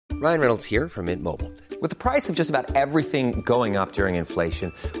Ryan Reynolds here from Mint Mobile. With the price of just about everything going up during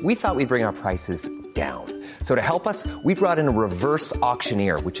inflation, we thought we'd bring our prices down. So to help us, we brought in a reverse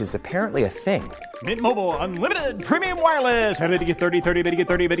auctioneer, which is apparently a thing. Mint Mobile Unlimited Premium Wireless. How to get 30, 30, bit to get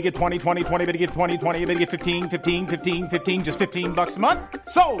 30, bit to get 20, 20, 20, bit to get 20, 20, bit to get 15, 15, 15, 15, just $15 a month?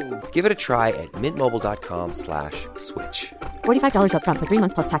 Sold! Give it a try at mintmobile.com/switch. $45 up front for 3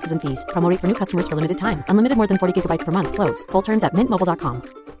 months plus taxes and fees. Promo rate for new customers for limited time. Unlimited more than 40 gigabytes per month. Slows full terms at mintmobile.com.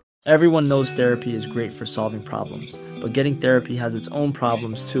 Everyone knows therapy is great for solving problems, but getting therapy has its own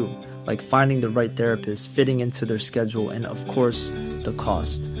problems too, like finding the right therapist, fitting into their schedule, and of course, the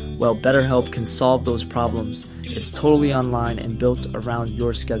cost. Well, BetterHelp can solve those problems. It's totally online and built around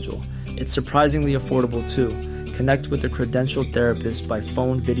your schedule. It's surprisingly affordable too. Connect with a credentialed therapist by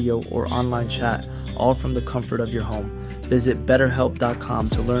phone, video, or online chat, all from the comfort of your home. Visit BetterHelp.com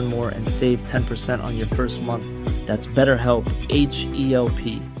to learn more and save 10% on your first month. That's BetterHelp,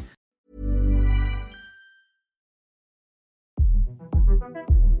 H-E-L-P.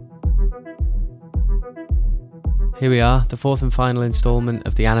 Here we are, the fourth and final instalment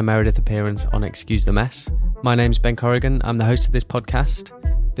of the Anna Meredith appearance on Excuse the Mess. My name's Ben Corrigan, I'm the host of this podcast.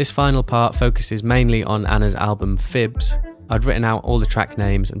 This final part focuses mainly on Anna's album Fibs. I'd written out all the track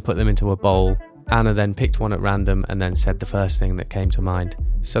names and put them into a bowl. Anna then picked one at random and then said the first thing that came to mind.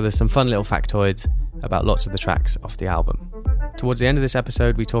 So there's some fun little factoids about lots of the tracks off the album. Towards the end of this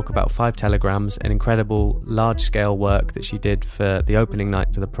episode, we talk about 5 Telegrams, an incredible large-scale work that she did for the opening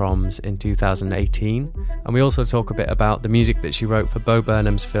night to the Proms in 2018. And we also talk a bit about the music that she wrote for Bo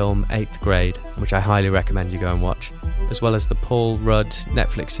Burnham's film 8th Grade, which I highly recommend you go and watch, as well as the Paul Rudd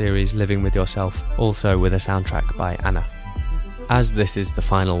Netflix series Living With Yourself, also with a soundtrack by Anna. As this is the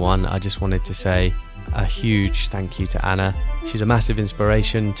final one, I just wanted to say a huge thank you to Anna. She's a massive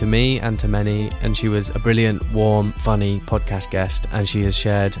inspiration to me and to many, and she was a brilliant, warm, funny podcast guest, and she has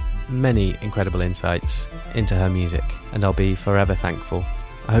shared many incredible insights into her music, and I'll be forever thankful.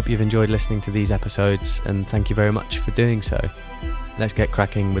 I hope you've enjoyed listening to these episodes, and thank you very much for doing so. Let's get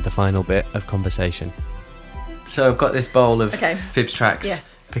cracking with the final bit of conversation. So I've got this bowl of Fibs tracks.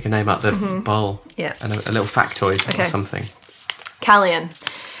 Yes. Pick a name out the bowl. Yeah. And a little factoid or something. Callian.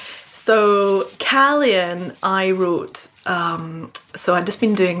 So Callian, I wrote, so I'd just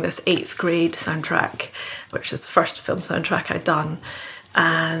been doing this 8th Grade soundtrack, which is the first film soundtrack I'd done,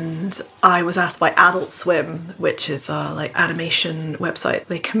 and I was asked by Adult Swim, which is a like animation website.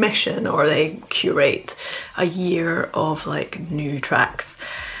 They commission or they curate a year of like new tracks.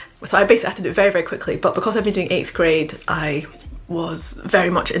 So I basically had to do it very, very quickly, but because I've been doing 8th Grade, I was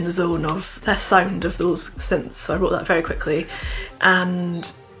very much in the zone of the sound of those synths, so I wrote that very quickly.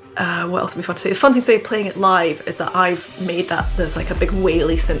 And what else would be fun to say? The fun thing to say playing it live is that I've made that there's like a big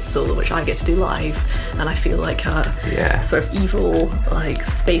whaley synth solo which I get to do live, and I feel like a sort of evil like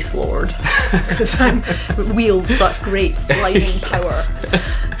space lord because I'm wield such great sliding power.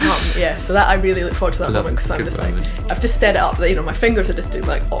 So that I really look forward to that moment because I'm just like I've just set it up that my fingers are just doing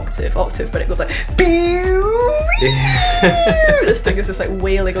like octave, but it goes like this thing is just like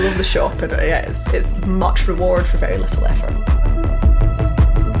wailing all over the shop, and it's much reward for very little effort.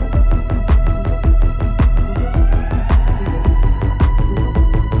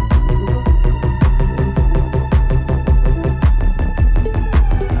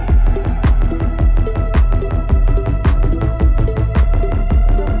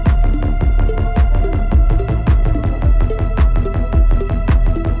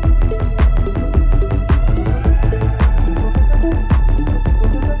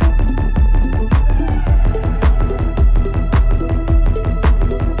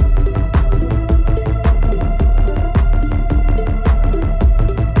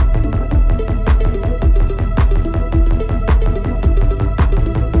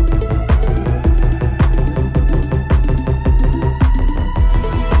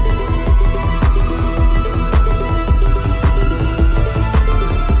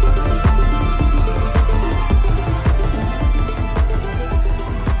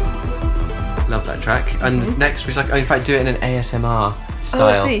 And next we in fact do it in an ASMR style. Oh,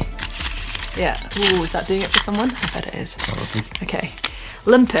 I see. Yeah. Ooh, is that doing it for someone? I bet it is. Probably. Okay.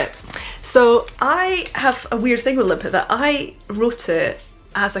 Limpet. So I have a weird thing with Limpet that I wrote it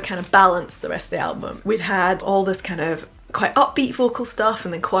as a kind of balance the rest of the album. We'd had all this kind of quite upbeat vocal stuff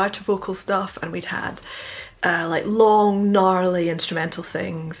and then quieter vocal stuff, and we'd had like long, gnarly instrumental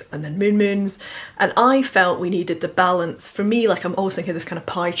things, and then moons. And I felt we needed the balance. For me, like I'm always thinking this kind of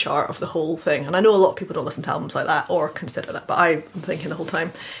pie chart of the whole thing. And I know a lot of people don't listen to albums like that or consider that, but I'm thinking the whole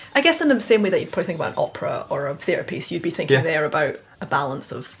time. I guess in the same way that you'd probably think about an opera or a theatre piece, you'd be thinking there about a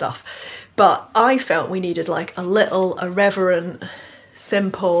balance of stuff. But I felt we needed like a little irreverent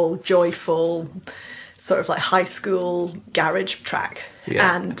simple, joyful, sort of like high school garage track.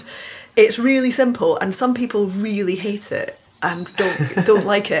 Yeah. And it's really simple, and some people really hate it and don't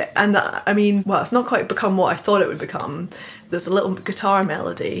like it. And I mean, well, it's not quite become what I thought it would become. There's a little guitar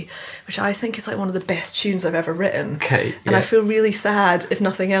melody, which I think is like one of the best tunes I've ever written. Okay, and I feel really sad, if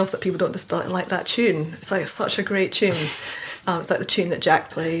nothing else, that people don't just like that tune. It's like such a great tune. It's like the tune that Jack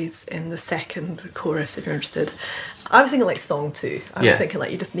plays in the second chorus, if you're interested. I was thinking like song 2. I was thinking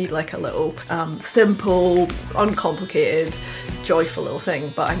like you just need like a little simple, uncomplicated, joyful little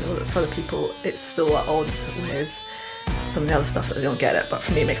thing. But I know that for other people it's so at odds with some of the other stuff that they don't get it. But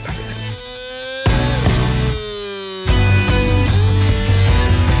for me it makes perfect sense.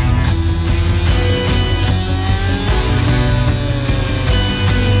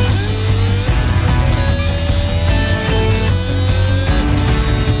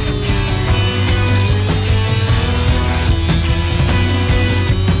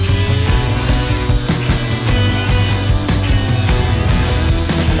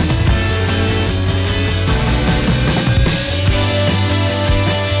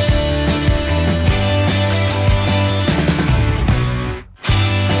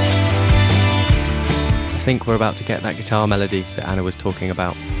 I think we're about to get that guitar melody that Anna was talking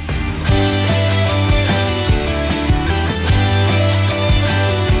about.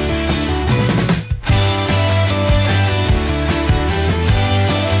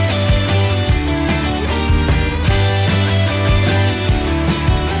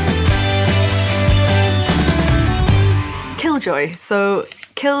 Killjoy. So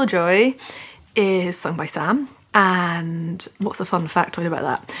Killjoy is sung by Sam. And what's a fun factoid about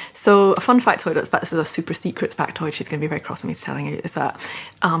that? So a fun factoid, this is a super secret factoid, she's going to be very cross with me telling you, is that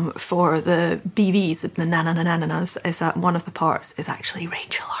for the BVs, the na-na-na-na-nas, is that one of the parts is actually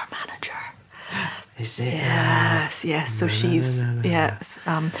Rachel, our manager. Is it? Yes. So she's,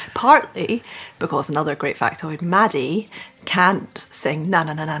 partly because, another great factoid, Maddie can't sing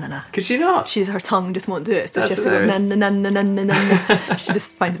na-na-na-na-na-na. Could she not? Her tongue just won't do it. So That's she has to go na-na-na-na-na-na-na. She just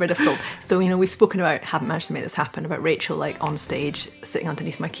finds it very difficult. So, we've spoken about, haven't managed to make this happen, about Rachel, like, on stage, sitting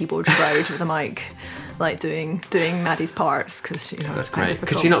underneath my keyboard shroud with a mic, like, doing Maddie's parts, because, That's great.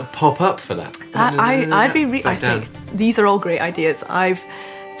 Could she not pop up for that? I'd be... I think these are all great ideas. I've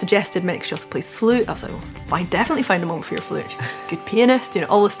suggested because she also plays flute. I was like, well, definitely find a moment for your flute. She's a good pianist,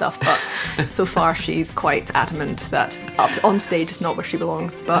 all this stuff. But so far, she's quite adamant that up on stage is not where she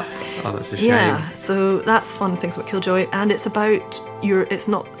belongs. But that's a shame. Yeah, so that's fun things about Killjoy, and it's about it's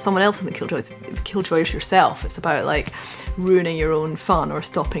not someone else in the Killjoy. Killjoy is yourself. It's about like ruining your own fun or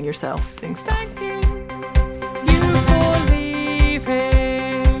stopping yourself doing stuff.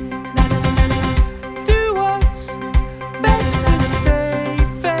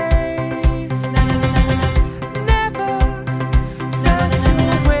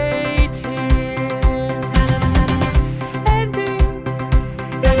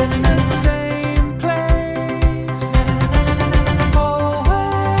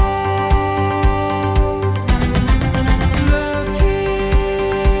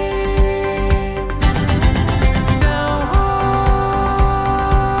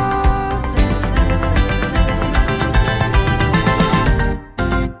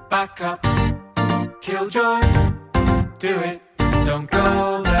 Killjoy, do it, don't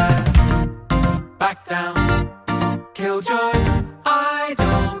go there. Back down, Killjoy, I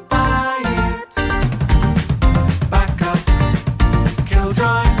don't buy it. Back up,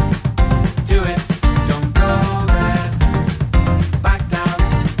 Killjoy, do it, don't go there. Back down,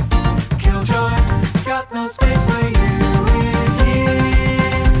 Killjoy, got no space for you in here.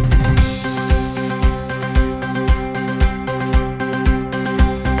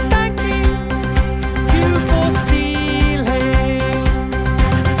 Thanking you for stealing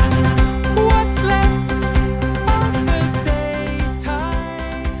what's left of the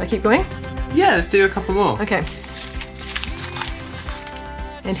daytime. I keep going? Yeah, let's do a couple more. Okay.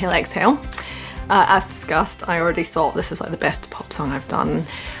 Inhale, exhale. As discussed, I already thought this is like the best pop song I've done.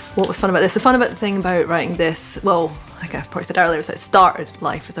 What was fun about this? The thing about writing this, well, like I've probably said earlier, is that it started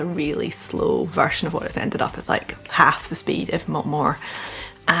life as a really slow version of what it's ended up as, like half the speed, if not more.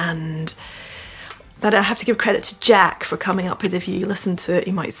 And that I have to give credit to Jack for coming up with. If you listen to it,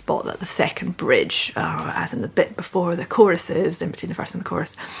 you might spot that the second bridge, as in the bit before the choruses, in between the first and the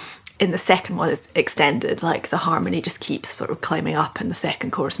chorus, in the second one is extended, like the harmony just keeps sort of climbing up, and the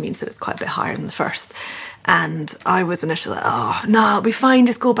second chorus means that it's quite a bit higher than the first. And I was initially like, oh, no, it'll be fine,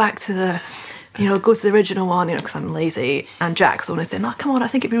 just go back to the go to the original one, because I'm lazy. And Jack's always saying, oh, come on, I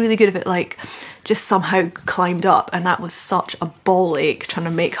think it'd be really good if it like just somehow climbed up. And that was such a ball ache trying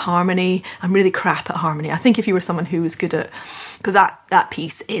to make harmony. I'm really crap at harmony. I think if you were someone who was good at, because that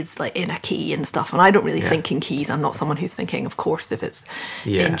piece is like in a key and stuff, and I don't really think in keys. I'm not someone who's thinking, of course, if it's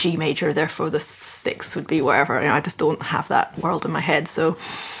in G major, therefore the 6 would be wherever. I just don't have that world in my head. So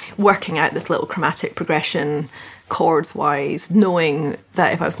working out this little chromatic progression chords wise, knowing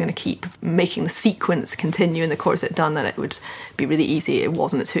that if I was going to keep making the sequence continue in the chords it done, then it would be really easy. It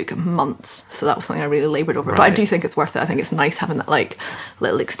wasn't. It took months. So that was something I really laboured over. Right. But I do think it's worth it. I think it's nice having that like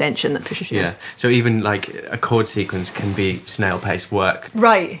little extension that pushes you. Yeah. So even like a chord sequence can be snail pace work.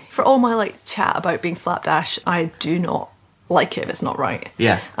 Right. For all my like chat about being slapdash, I do not like it if it's not right.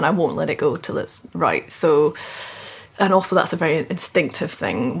 Yeah. And I won't let it go till it's right. So, and also that's a very instinctive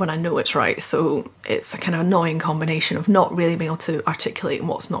thing when I know it's right. So it's a kind of annoying combination of not really being able to articulate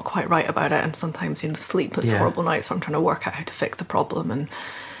what's not quite right about it, and sometimes sleepless horrible nights where I'm trying to work out how to fix a problem, and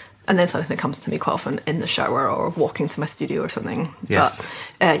then something comes to me quite often in the shower or walking to my studio or something. Yes.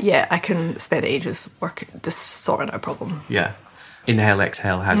 But I can spend ages just sorting out a problem. Yeah. Inhale,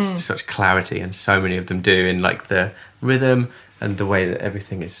 Exhale has such clarity, and so many of them do, in like the rhythm and the way that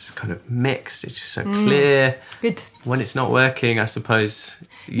everything is kind of mixed. It's just so clear. Good. When it's not working, I suppose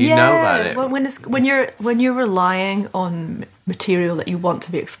you know about it. When you're relying on material that you want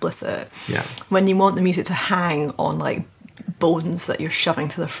to be explicit, when you want the music to hang on like bones that you're shoving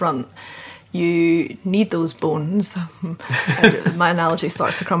to the front, you need those bones. My analogy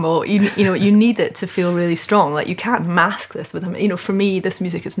starts to crumble. You need it to feel really strong. Like you can't mask this with them. For me, this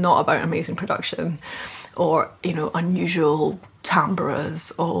music is not about amazing production or unusual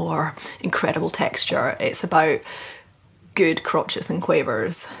timbres or incredible texture. It's about good crotchets and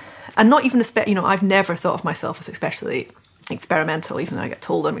quavers, and not even I've never thought of myself as especially experimental, even though I get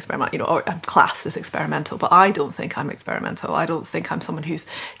told I'm experimental, or I'm classed as experimental, but I don't think I'm experimental. I don't think I'm someone who's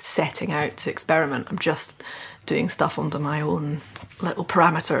setting out to experiment. I'm just doing stuff under my own little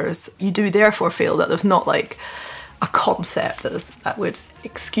parameters. You do therefore feel that there's not like a concept that would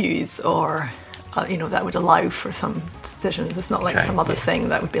excuse or that would allow for some decisions. It's not like some other thing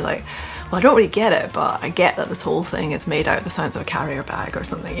that would be like, well, I don't really get it, but I get that this whole thing is made out of the sounds of a carrier bag or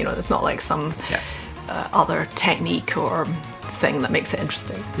something. It's not like some other technique or thing that makes it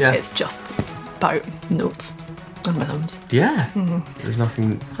interesting. Yeah. It's just about notes and rhythms. Yeah. There's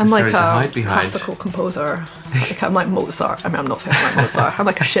nothing I'm like to hide behind. Classical composer. I'm like Mozart. I mean, I'm not saying I'm like Mozart. I'm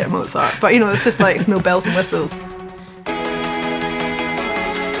like a shit Mozart. But it's just like, it's no bells and whistles.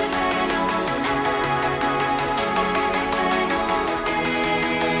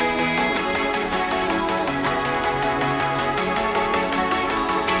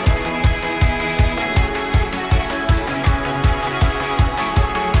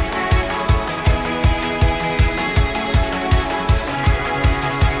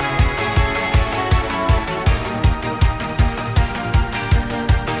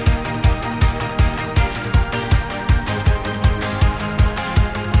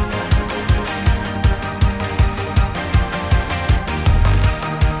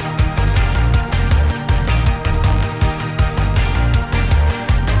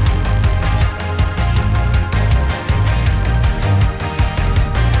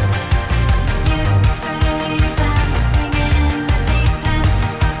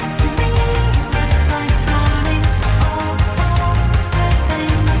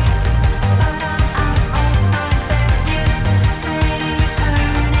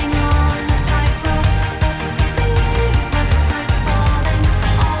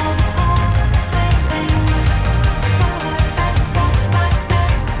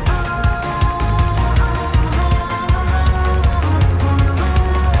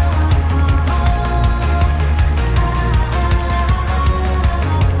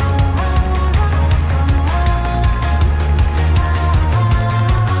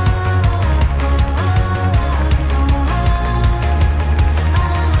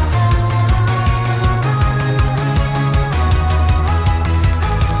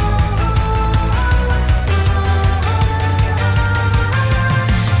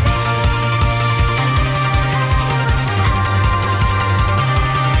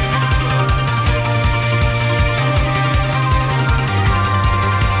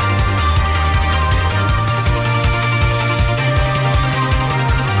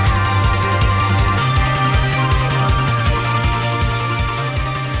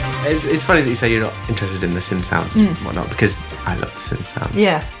 It's funny that you say you're not interested in the synth sounds and whatnot, because I love the synth sounds.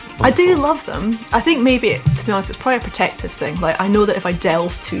 Yeah. Wonderful. I do love them. I think maybe, to be honest, it's probably a protective thing. Like, I know that if I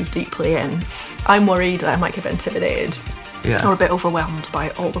delve too deeply in, I'm worried that I might get a bit intimidated Yeah. or a bit overwhelmed by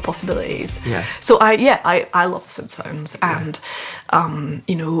all the possibilities. Yeah. So I love synth sounds, and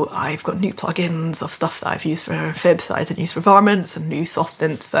you know, I've got new plugins of stuff that I've used for fibs that I didn't use for varmints, and new soft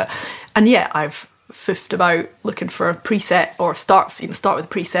synths, and I've foofed about looking for a preset, or start with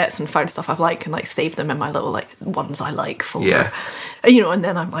presets and found stuff I like and like save them in my little like ones I like folder. Yeah. You know, and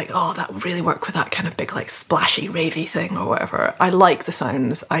then I'm like, oh, that would really work with that kind of big like splashy ravey thing or whatever. I like the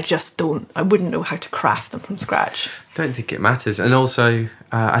sounds, I wouldn't know how to craft them from scratch. Don't think it matters. And also,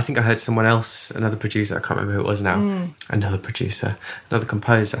 I think I heard someone else, another producer, I can't remember who it was now, another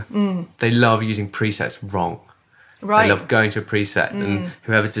composer. They love using presets wrong. Right. They love going to a preset and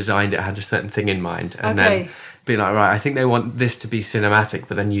whoever's designed it had a certain thing in mind, and then being like, right, I think they want this to be cinematic,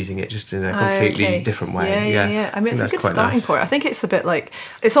 but then using it just in a completely different way. Yeah. I mean, it's a good starting point. I think it's a bit like,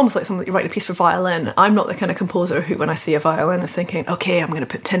 it's almost like something you write a piece for violin. I'm not the kind of composer who, when I see a violin, is thinking, okay, I'm going to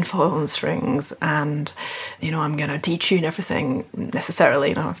put tinfoil on strings and, you know, I'm going to detune everything necessarily.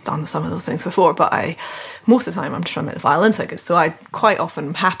 You know, I've done some of those things before, but most of the time I'm just trying to make the violin sound good. So I quite often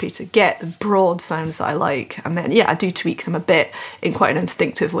am happy to get the broad sounds that I like, and then I do tweak them a bit in quite an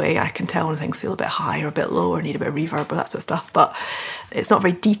instinctive way. I can tell when things feel a bit high or a bit low or need a bit of reverb or that sort of stuff, but it's not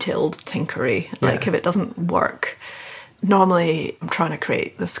very detailed tinkery. Like if it doesn't work, normally I'm trying to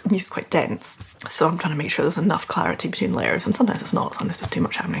create this music's quite dense, so I'm trying to make sure there's enough clarity between layers, and sometimes it's not, sometimes there's too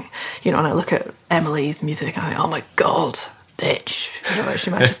much happening, you know. And I look at Emily's music and I think, oh my god, bitch, you know, she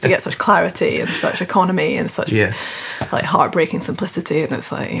manages to get such clarity and such economy and such like heartbreaking simplicity, and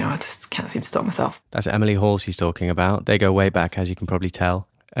it's like, you know, I just can't seem to stop myself. That's Emily Hall she's talking about. They go way back, as you can probably tell.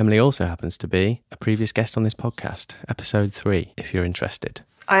 Emily also happens to be a previous guest on this podcast, episode 3, if you're interested.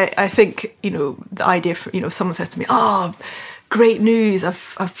 I think, you know, the idea for, you know, someone says to me, oh, great news, I've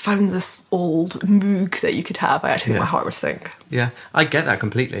found this old Moog that you could have, I actually think my heart would sink. Yeah, I get that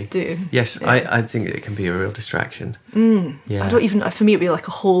completely. Do you? Yes, Yeah. I think it can be a real distraction. Yeah. I don't even, for me it'd be like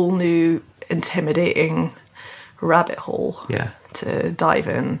a whole new intimidating rabbit hole to dive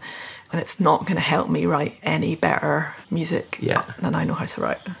in, and it's not going to help me write any better music than I know how to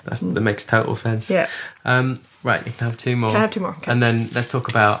write. That makes total sense. Yeah. Right, you can have 2 more. Can I have 2 more? Okay. And then let's talk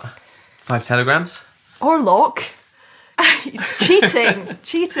about 5 telegrams. Or lock. Cheating.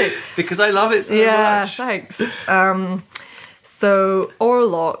 Because I love it so much. Yeah, thanks. So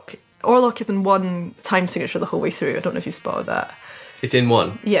Orlock is in one time signature the whole way through. I don't know if you spotted that. It's in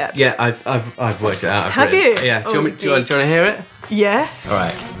one. Yeah. Yeah, I've worked it out. Have you? Yeah. Do you want to hear it? Yeah. All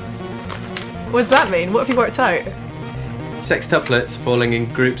right. What does that mean? What have you worked out? Sextuplets falling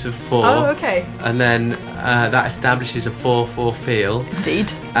in groups of 4. Oh, okay. And then that establishes a 4/4 feel.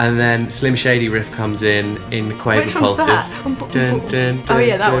 Indeed. And then Slim Shady riff comes in quaver Which pulses. one's that? Dun, dun, dun, Oh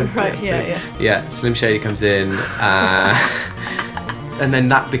yeah, that dun, one. Right. dun, Yeah. dun. Yeah, Slim Shady comes in, and then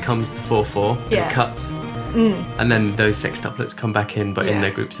that becomes the 4/4. Yeah. It cuts. And then those sextuplets come back in, but in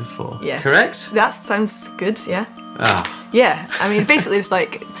their groups of 4. Yes. Correct? That sounds good. Yeah. Ah. Yeah. I mean, basically, it's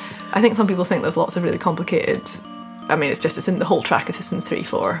like, I think some people think there's lots of really complicated. I mean, it's in the whole track. It's just in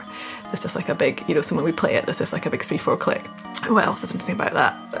 3/4. There's just like a big, you know. So when we play it, there's just like a big 3/4 click. What else is interesting about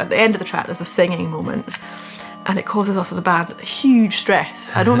that? At the end of the track, there's a singing moment, and it causes us as a band huge stress.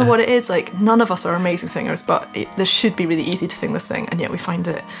 I don't know what it is. Like, none of us are amazing singers, but this should be really easy to sing this thing, and yet we find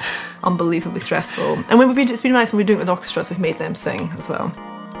it unbelievably stressful. And when it's been nice when we're doing it with orchestras, we've made them sing as well.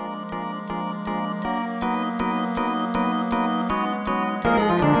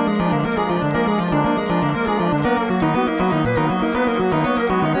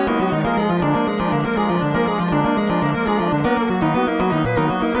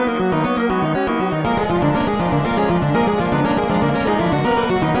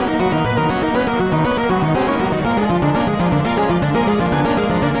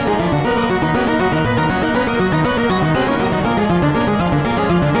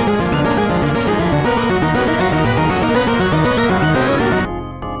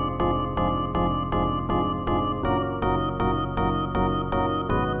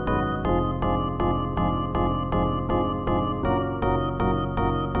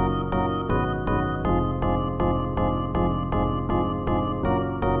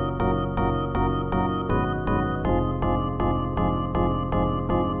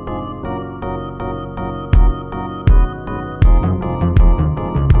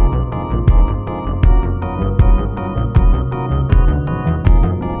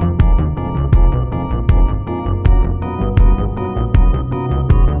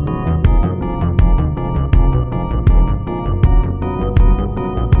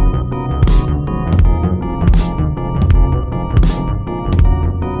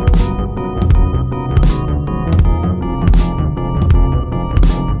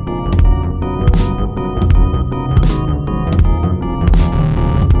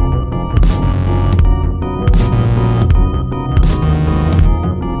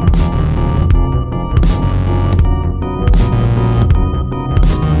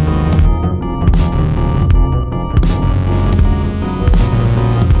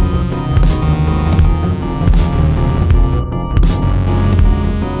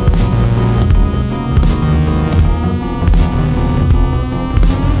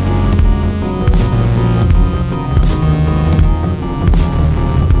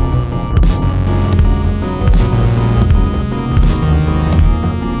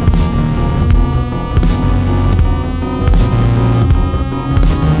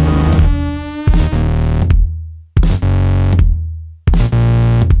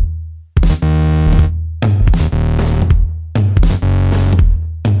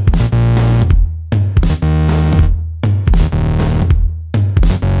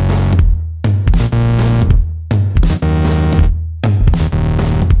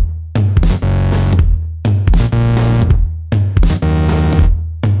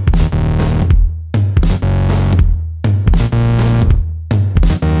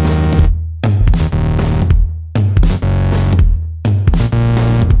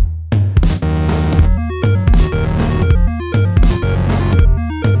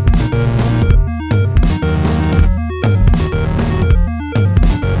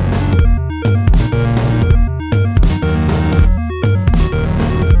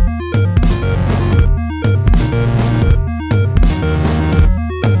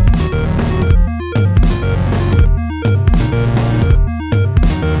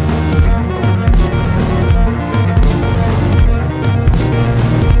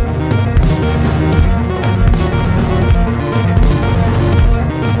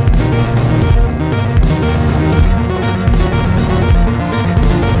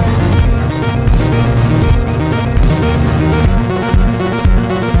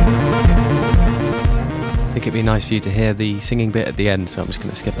 think it'd be nice for you to hear the singing bit at the end, so I'm just going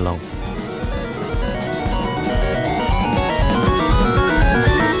to skip along.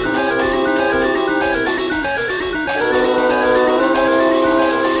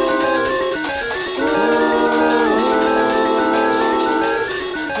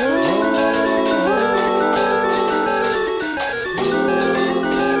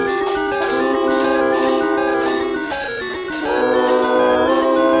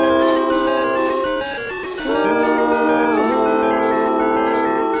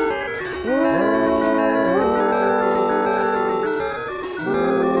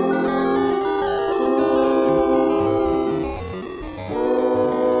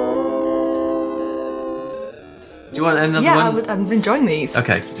 Do you want another one? I'm enjoying these.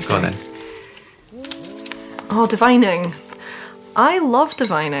 Okay, go on then. Oh, divining. I love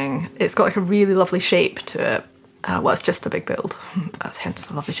divining. It's got like a really lovely shape to it. Well, it's just a big build. That's hence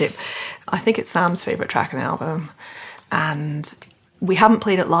a lovely shape. I think it's Sam's favourite track on the album. And we haven't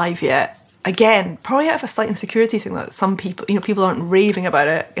played it live yet. Again, probably out of a slight insecurity thing that some people, people aren't raving about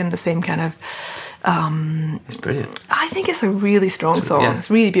it in the same kind of... It's brilliant. I think it's a really strong song. Yeah. It's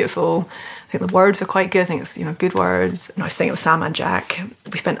really beautiful. I think the words are quite good. I think it's good words. And I was singing it with Sam and Jack.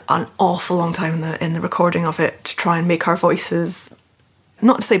 We spent an awful long time in the recording of it to try and make our voices,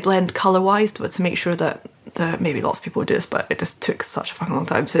 not to say blend colour-wise, but to make sure that maybe lots of people would do this, but it just took such a fucking long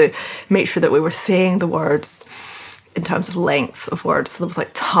time to make sure that we were saying the words in terms of length of words. So there was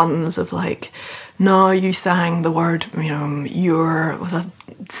like tons of like, no, you sang the word, you're with a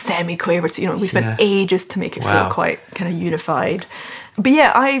semi-quaver. We spent ages to make it feel quite kind of unified. But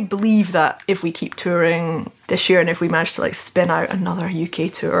yeah, I believe that if we keep touring this year and if we manage to like spin out another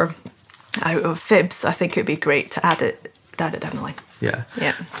UK tour out of Fibs, I think it would be great to add it down the line. Yeah.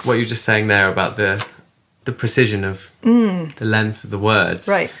 Yeah. What you were just saying there about the precision of the length of the words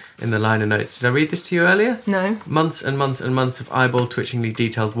in the liner notes. Did I read this to you earlier? No. Months and months and months of eyeball-twitchingly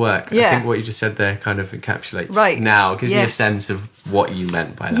detailed work. Yeah. I think what you just said there kind of encapsulates now. Gives me a sense of what you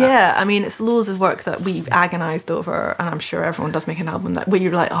meant by that. Yeah, I mean, it's loads of work that we've agonised over, and I'm sure everyone does make an album where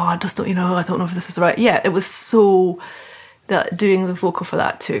you're like, oh, I just don't, I don't know if this is right. Yeah, it was so that doing the vocal for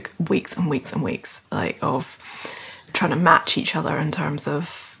that took weeks and weeks and weeks, like, of trying to match each other in terms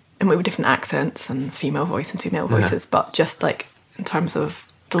of, and we were different accents and female voice and two male voices, but just like in terms of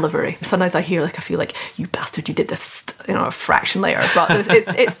delivery. Sometimes I feel like, you bastard, you did this, a fraction later, but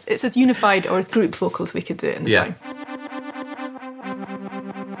it's as unified or as group vocals we could do it in the time.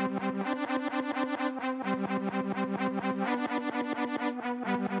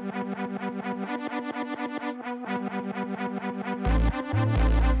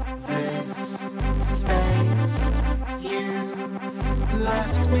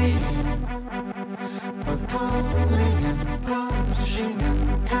 Left me both pulling and pushing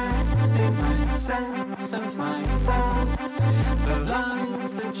and testing my sense of myself. The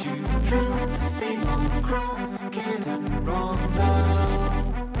lines that you drew seem all crooked and wrong now.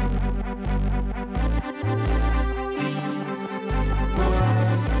 These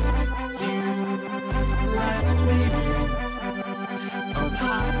words you left me with, both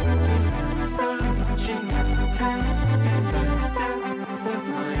hiding and searching and testing the depth of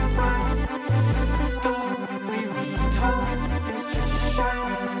my breath. The story we told is just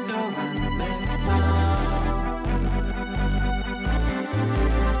shadow and myth now.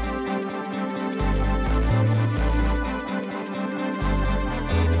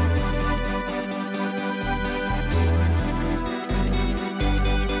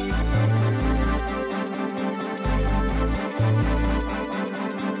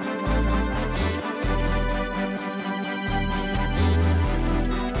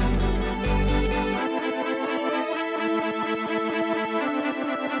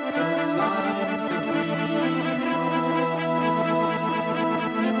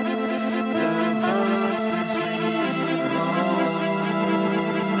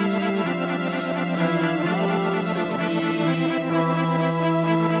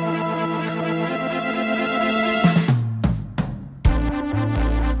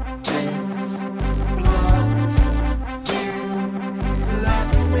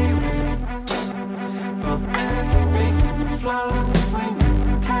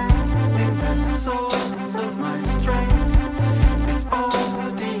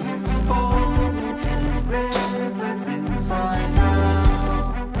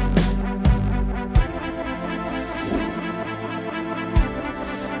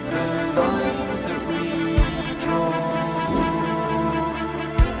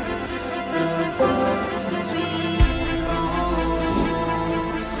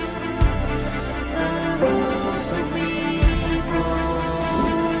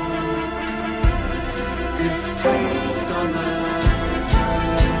 This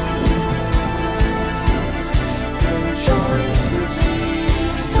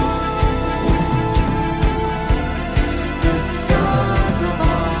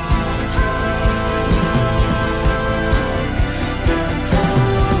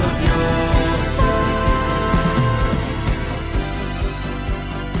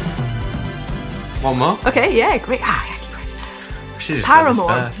One more? Okay, yeah, great. Should have done this Paramore.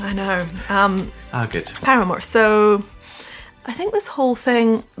 first. I know. Oh, good. Paramore. So I think this whole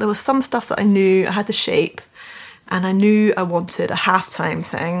thing, there was some stuff that I knew I had to shape, and I knew I wanted a halftime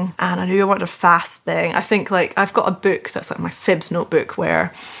thing, and I knew I wanted a fast thing. I think like I've got a book that's like my Fibs notebook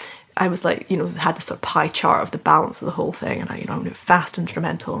where I was like, you know, had this sort of pie chart of the balance of the whole thing, and I knew fast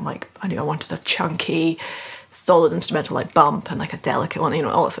instrumental, and like I knew I wanted a chunky, solid instrumental like Bump, and like a delicate one, you know,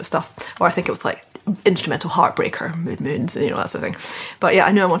 all that sort of stuff. Or I think it was like instrumental Heartbreaker, Moons, you know, that sort of thing. But yeah,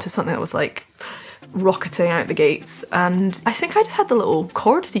 I knew I wanted something that was like rocketing out the gates, and I think I just had the little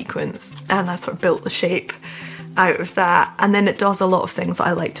chord sequence, and I sort of built the shape out of that. And then it does a lot of things that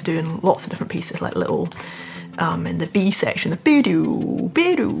I like to do in lots of different pieces, like little in the B section, the boo-doo,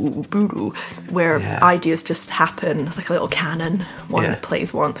 boo-doo, boo-doo, where ideas just happen. It's like a little canon. One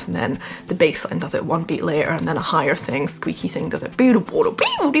plays once, and then the bass line does it one beat later, and then a higher thing, squeaky thing, does it boo-doo, boo-doo,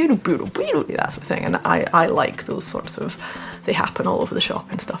 boo-doo, boo-doo, boo-doo, that sort of thing. And I like those sorts of, they happen all over the shop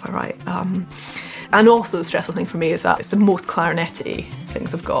and stuff I write. And also the stressful thing for me is that it's the most clarinety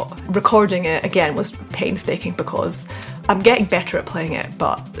things I've got. Recording it, again, was painstaking because I'm getting better at playing it,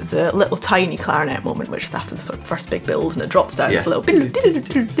 but the little tiny clarinet moment, which is after the sort of first big build and it drops down, it's a little...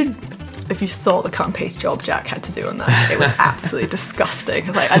 If you saw the cut and paste job Jack had to do on that, it was absolutely disgusting.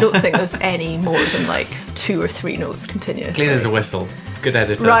 Like, I don't think there's any more than like 2 or 3 notes continuous. Clean as a whistle. Good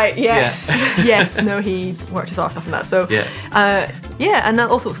editor. Right, yes. Yeah. Yes, no, he worked his arse off on that. So, and that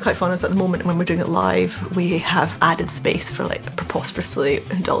also was quite fun is at the moment when we're doing it live, we have added space for like preposterously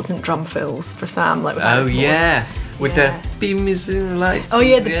indulgent drum fills for Sam. Like, with the beams and lights. Oh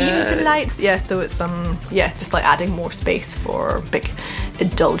yeah, the beams and lights. Yeah, so it's just like adding more space for big,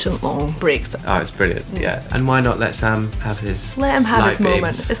 indulgent long breaks. Oh, it's brilliant. Yeah, and why not let Sam have his? Let him have his beams.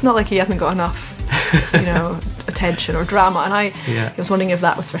 moment. It's not like he hasn't got enough, you know, attention or drama. And I was wondering if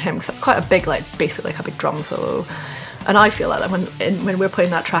that was for him because that's quite a big, like basically like a big drum solo. And I feel like that when we're playing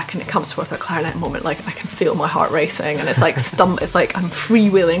that track and it comes towards that clarinet moment, like I can feel my heart racing, and it's like it's like I'm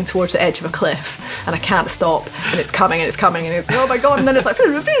freewheeling towards the edge of a cliff and I can't stop, and it's coming and it's coming and it's oh my god, and then it's like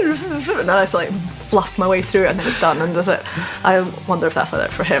and then I just like fluff my way through it and then it's done. And I wonder if that's like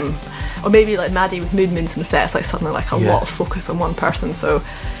that for him, or maybe like Maddie with Moon Moons in the set, it's like suddenly like a lot of focus on one person. So.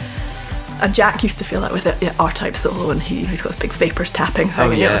 And Jack used to feel that with it, R-type solo, and he's got this big vapors tapping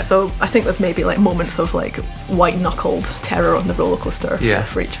thing. So I think there's maybe like moments of like white-knuckled terror on the roller coaster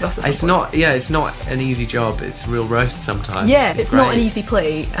for each of us. It's not an easy job. It's a real roast sometimes. Yeah, it's not an easy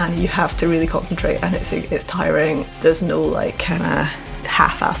play, and you have to really concentrate, and it's tiring. There's no like kind of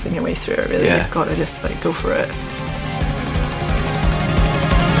half-assing your way through it. Really, you've got to just like go for it.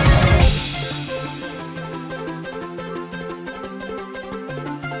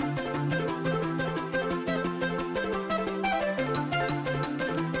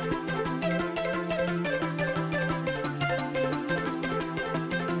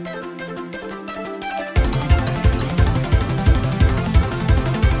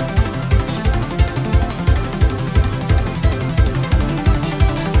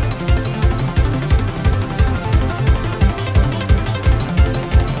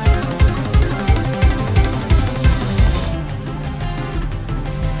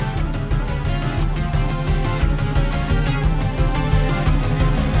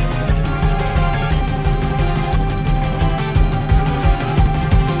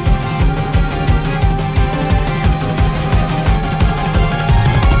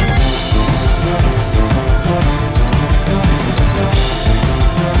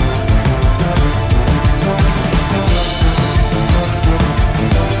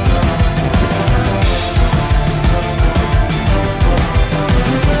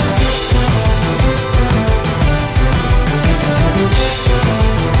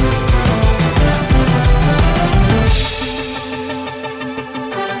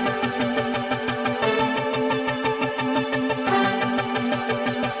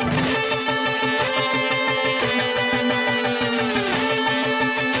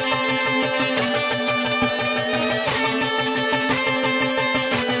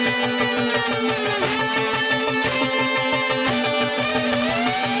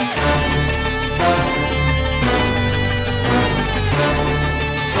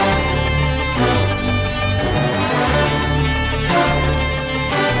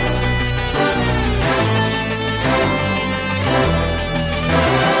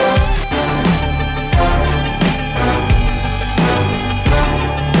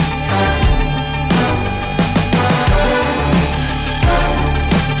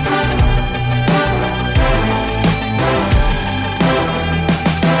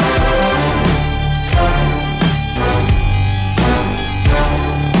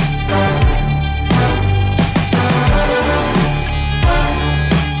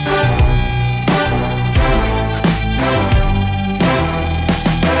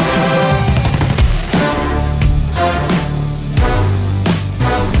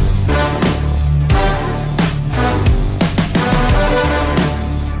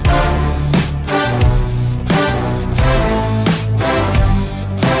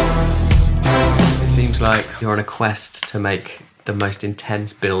 like you're on a quest to make the most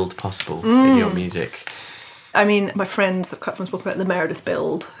intense build possible in your music? I mean, my friends have spoken about the Meredith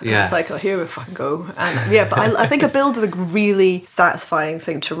build. Yeah. It's like, oh, here we fucking go. And yeah, but I think a build is a really satisfying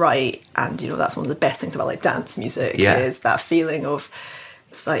thing to write. And, you know, that's one of the best things about like dance music is that feeling of,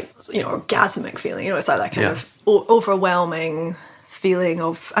 it's like, you know, orgasmic feeling. You know, it's like that kind of overwhelming feeling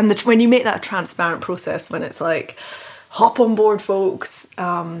of, and when you make that a transparent process, when it's like, hop on board, folks.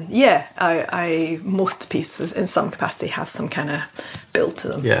 I most pieces in some capacity have some kind of build to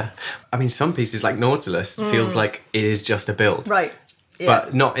them. Yeah. I mean, some pieces like Nautilus feels like it is just a build. Right. Yeah.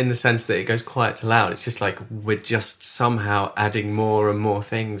 But not in the sense that it goes quiet to loud. It's just like we're just somehow adding more and more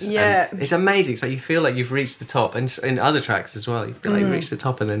things. Yeah. And it's amazing. It's like you feel like you've reached the top. And in other tracks as well, you feel like you've reached the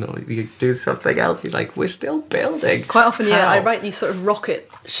top and then you do something else. You're like, we're still building. Quite often, How? I write these sort of rocket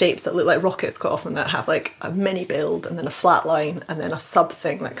shapes that look like rockets quite often, that have like a mini build and then a flat line and then a sub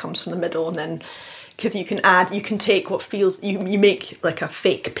thing that comes from the middle, and then because you can take what feels, you make like a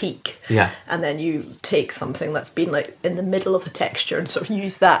fake peak, and then you take something that's been like in the middle of the texture and sort of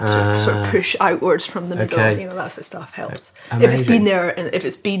use that to sort of push outwards from the middle. You know, that sort of stuff helps. Amazing. If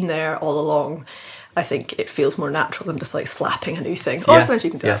it's been there all along, I think it feels more natural than just like slapping a new thing. Or sometimes you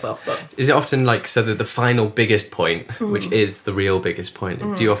can do that as well. But. Is it often like, so that the final biggest point, which is the real biggest point,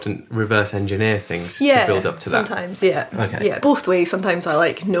 do you often reverse engineer things to build up to that? Sometimes, yeah. Okay. Yeah, both ways. Sometimes I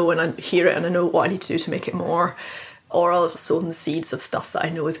like know and I hear it and I know what I need to do to make it more. Or I'll have sown the seeds of stuff that I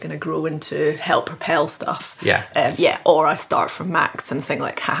know is going to grow into help propel stuff. Or I start from max and think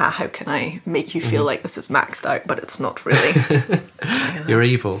like, haha, how can I make you feel like this is maxed out, but it's not really. You're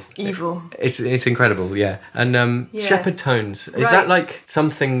evil. Evil. It's incredible, yeah. And shepherd tones, is that like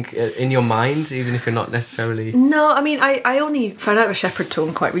something in your mind, even if you're not necessarily... No, I mean, I only found out a shepherd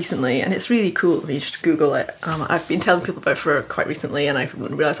tone quite recently, and it's really cool. You should Google it. I've been telling people about it for quite recently, and I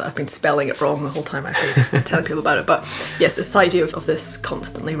realised that I've been spelling it wrong the whole time actually telling people about it. But yes, it's the idea of this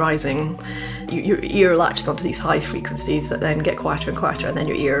constantly rising. Your ear latches onto these high frequencies that then get quieter and quieter, and then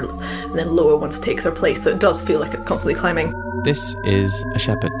your ear and then lower ones take their place. So it does feel like it's constantly climbing. This is a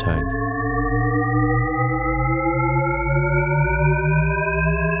shepherd tone.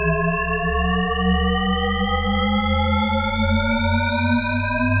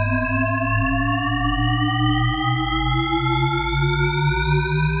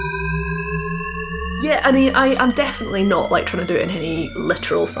 Yeah, I mean, I'm definitely not like trying to do it in any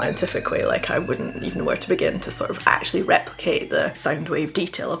literal scientific way. Like I wouldn't even know where to begin to sort of actually replicate the sound wave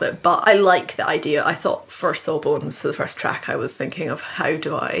detail of it. But I like the idea. I thought for Sawbones, so the first track, I was thinking of how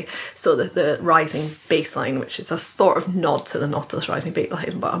do I, so the rising bass line, which is a sort of nod to the Nautilus rising bass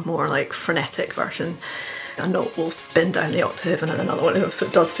line, but a more like frenetic version. A note will spin down the octave and then another one, so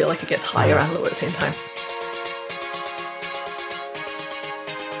it does feel like it gets higher and lower at the same time.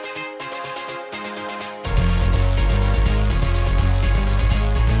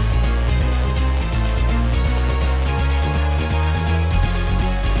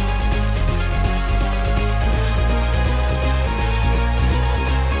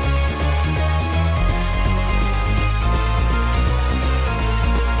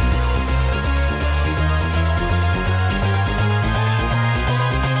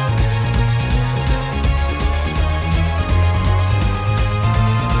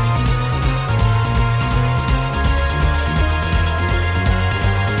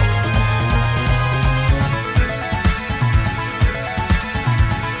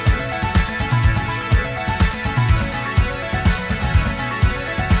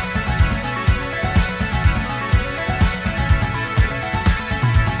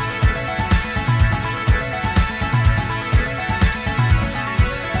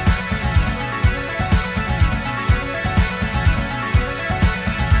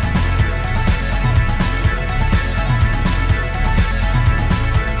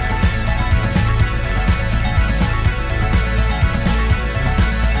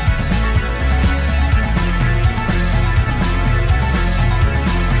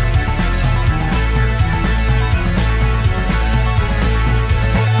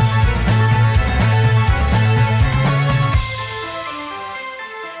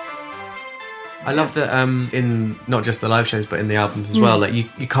 I love that in not just the live shows but in the albums as well, like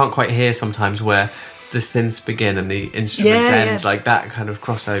you can't quite hear sometimes where the synths begin and the instruments end. Like that kind of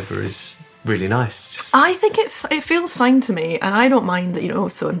crossover is really nice. I think it feels fine to me, and I don't mind that, you know,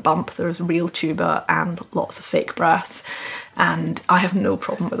 so in Bump there's real tuba and lots of fake brass, and I have no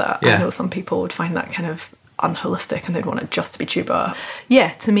problem with that. I know some people would find that kind of unholistic and they'd want it just to be tuba.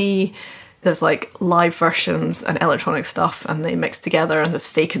 Yeah, to me, there's like live versions and electronic stuff, and they mix together, and there's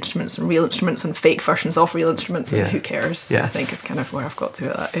fake instruments and real instruments and fake versions of real instruments, and who cares? Yeah. I think it's kind of where I've got to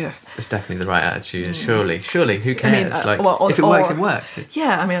with that. Yeah, It's definitely the right attitude. Surely, who cares? If it works, it works.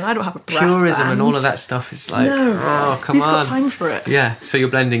 Yeah, I mean, I don't have a brass Purism band. and all of that stuff is like, No, come who's on. got time for it? Yeah, so you're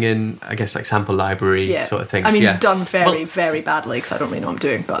blending in, I guess, like sample library sort of things. I mean, yeah. done very, Well, very badly because I don't really know what I'm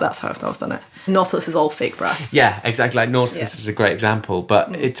doing, but that's how I've always done it. Nautilus is all fake brass. Yeah, exactly. Like Nautilus is a great example,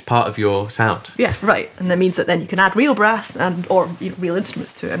 but it's part of your sound. Yeah, right. And that means that then you can add real brass or real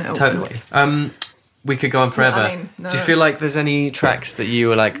instruments to it. And Totally. We could go on forever. No. Do you feel like there's any tracks that you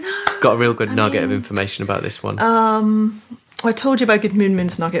were like, got a real good nugget of information about this one? I told you about Good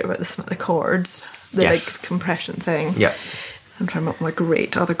Moon's nugget about the chords, the Yes. big compression thing. Yeah. I'm trying to remember what my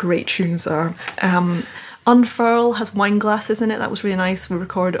other great tunes are. Unfurl has wine glasses in it. That was really nice. We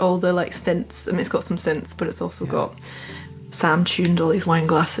recorded all the like synths. I mean, it's got some synths, but it's also got Sam tuned all these wine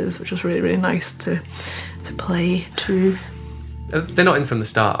glasses, which was really, really nice to play to. They're not in from the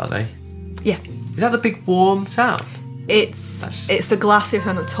start, are they? Yeah, Is that the big warm sound? it's the glassier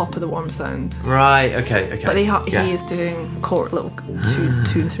sound on top of the warm sound. Right. Okay. But he is doing little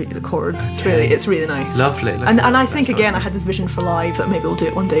 2 and 3 the chords. It's really nice. Lovely. And I think again I had this vision for live that maybe we'll do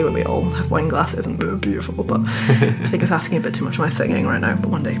it one day when we all have wine glasses and we're beautiful. But I think it's asking a bit too much of my singing right now. But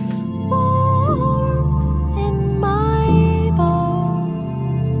one day. Warmth in my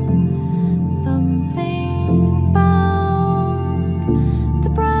bones, something's bound to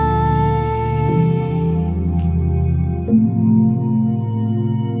break.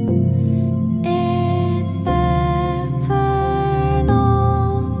 It better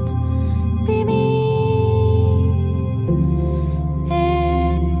not be me.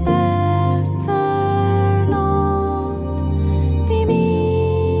 It better not be me.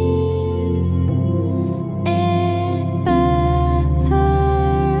 It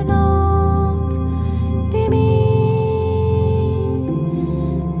better not be me.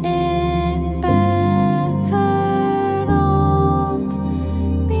 It better not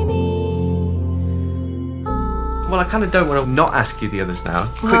be me. Well, I kind of don't want to not ask you the others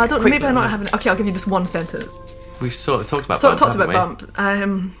now. Well, I don't. Maybe I'm not having. Okay, I'll give you just one sentence. We've sort of talked about So I bump, talked about haven't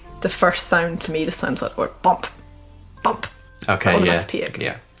bump. The first sound to me, the sounds like the word bump, bump. we? Okay. Yeah. onomatopoeic.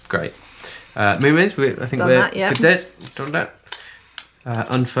 Yeah. Great. Moonways. I think Done we're that, yeah. good there. Done that.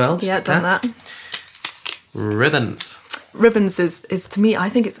 Unfurled. Yeah, done that. Ribbons. Ribbons is to me, I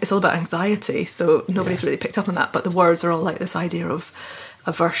think it's all about anxiety. So nobody's really picked up on that, but the words are all like this idea of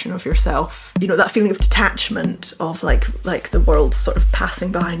a version of yourself. You know, that feeling of detachment of like the world sort of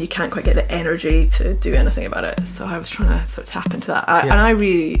passing by and you can't quite get the energy to do anything about it. So I was trying to sort of tap into that. And I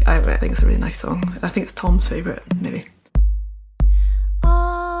think it's a really nice song. I think it's Tom's favourite, maybe.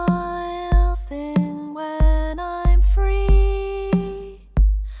 I'll sing when I'm free.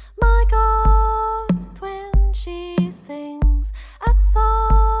 My ghost when she sings a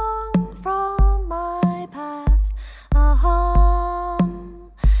song from my past, a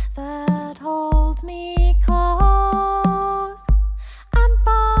hum that holds me close and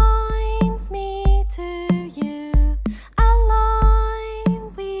binds me to you, a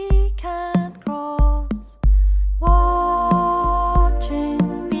line we can't cross. Whoa.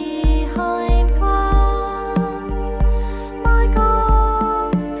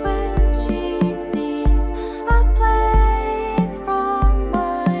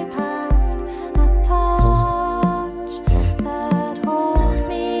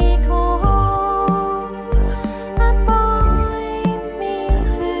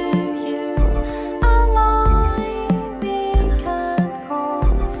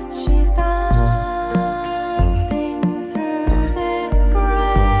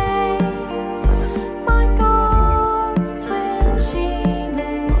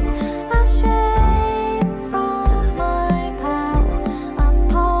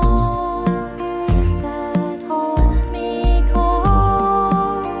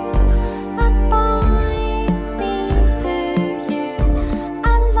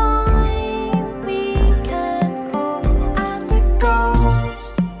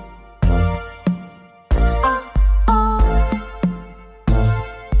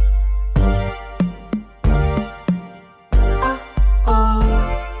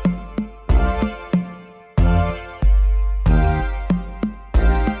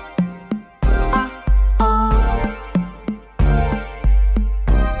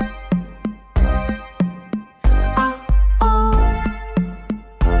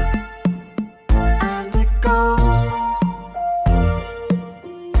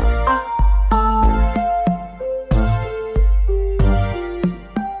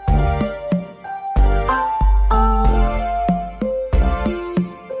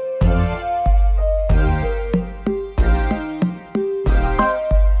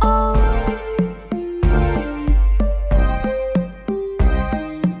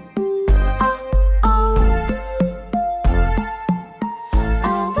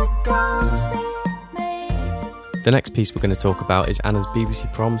 The next piece we're going to talk about is Anna's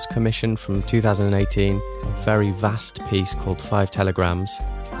BBC Proms commission from 2018, a very vast piece called 5 Telegrams.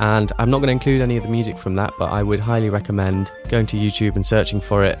 And I'm not going to include any of the music from that, but I would highly recommend going to YouTube and searching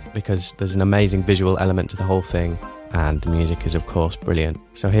for it, because there's an amazing visual element to the whole thing, and the music is of course brilliant.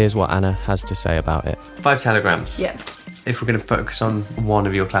 So here's what Anna has to say about it. 5 Telegrams. Yeah. If we're going to focus on one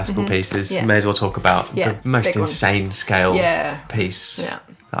of your classical pieces, Yeah. may as well talk about Yeah, the most big one. insane scale Yeah. piece Yeah.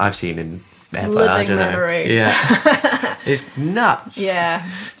 that I've seen in ever. Living I don't memory. know. Yeah. It's nuts. Yeah.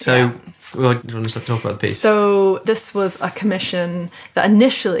 So, Yeah. well, do you want to talk about the piece? So this was a commission that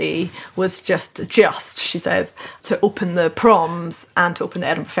initially was just, she says, to open the Proms and to open the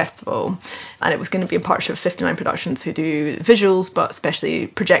Edinburgh Festival. And it was going to be in partnership with 59 Productions, who do visuals, but especially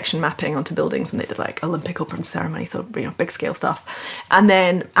projection mapping onto buildings. And they did like Olympic open ceremony, so, big scale stuff. And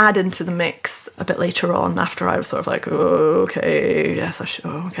then add into the mix a bit later on, after I was sort of like, oh, okay, yes,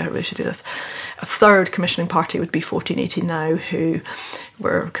 I really should do this. A third commissioning party would be 1418 Now, who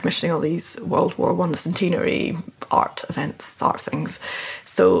were commissioning all these World War I centenary art events, art things.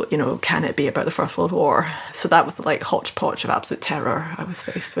 So, can it be about the First World War? So that was the like hodgepodge of absolute terror I was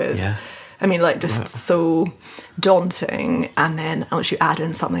faced with. Yeah. I mean, like, just so daunting. And then once you add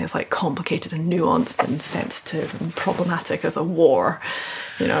in something that's like complicated and nuanced and sensitive and problematic as a war,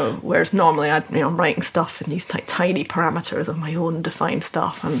 whereas normally I'm writing stuff in these tiny parameters of my own defined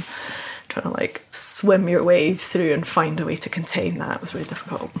stuff, and trying to like swim your way through and find a way to contain that was really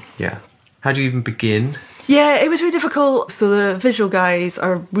difficult. Yeah. How do you even begin? Yeah, it was really difficult. So the visual guys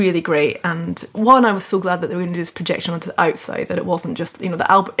are really great, and one, I was so glad that they were going to do this projection onto the outside, that it wasn't just,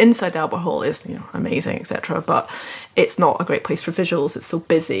 the inside the Albert Hall is, amazing, etc., but it's not a great place for visuals. It's so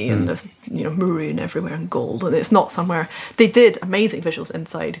busy, and there's, maroon everywhere and gold, and it's not somewhere. They did amazing visuals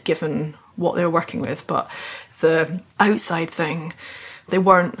inside, given what they were working with, but the outside thing, they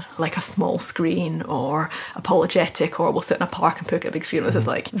weren't like a small screen or apologetic, or we'll sit in a park and put a big screen. It was this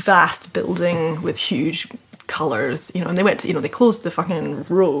like vast building with huge colours, and they went to, they closed the fucking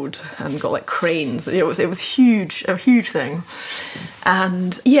road and got like cranes. It was huge, a huge thing.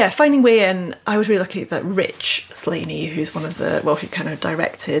 And yeah, finding way in, I was really lucky that Rich Slaney, who's one of the, who kind of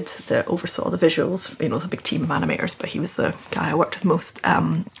directed, oversaw the visuals, it's a big team of animators, but he was the guy I worked with most.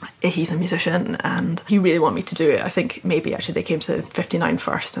 He's a musician, and he really wanted me to do it. I think maybe actually they came to 59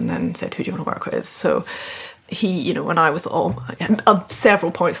 first and then said, who do you want to work with? So he, when I was at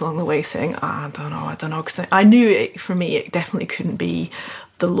several points along the way saying, I don't know, because I knew it, for me, it definitely couldn't be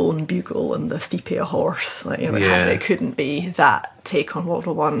the lone bugle and the sepia horse. Like, it couldn't be that take on World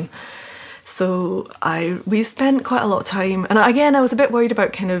War One. So we spent quite a lot of time, and again, I was a bit worried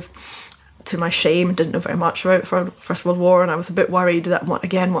about kind of, to my shame, didn't know very much about First World War, and I was a bit worried that,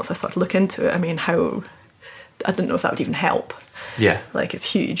 again, once I started to look into it, I didn't know if that would even help. Yeah. Like,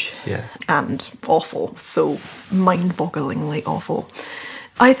 it's huge. Yeah. And awful. So mind-bogglingly awful.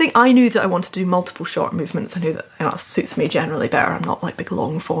 I think I knew that I wanted to do multiple short movements. I knew that it suits me generally better. I'm not like big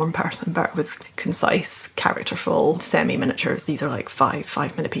long-form person. I'm better with concise, characterful, semi-miniatures. These are like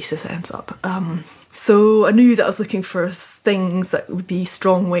 5-minute pieces it ends up. So I knew that I was looking for things that would be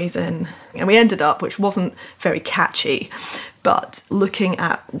strong ways in. And we ended up, which wasn't very catchy, but looking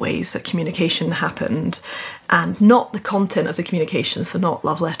at ways that communication happened, and not the content of the communication, so not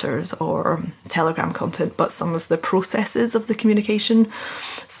love letters or telegram content, but some of the processes of the communication.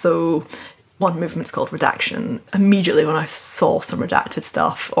 So one movement's called redaction. Immediately when I saw some redacted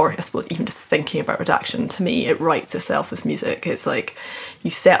stuff, or I suppose even just thinking about redaction, to me it writes itself as music. It's like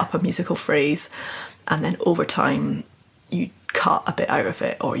you set up a musical phrase, and then over time you cut a bit out of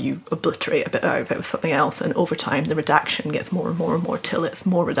it, or you obliterate a bit out of it with something else, and over time the redaction gets more and more and more till it's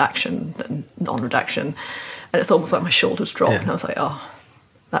more redaction than non-redaction, and it's almost like my shoulders dropped. And I was like, oh,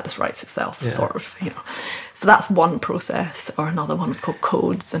 that just writes itself, sort of, So that's one process. Or another one was called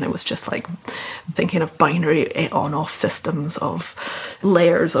codes, and it was just like thinking of binary on-off systems of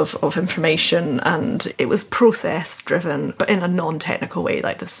layers of information, and it was process-driven, but in a non-technical way.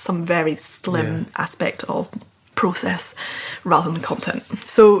 Like, there's some very slim aspect of process rather than content.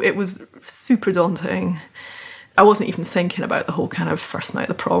 So it was super daunting. I wasn't even thinking about the whole kind of first night of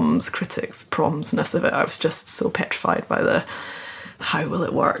the proms, critics, promsness of it. I was just so petrified by the how will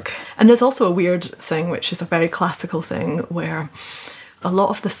it work? And there's also a weird thing, which is a very classical thing, where a lot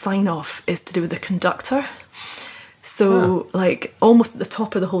of the sign-off is to do with the conductor. So, like, almost at the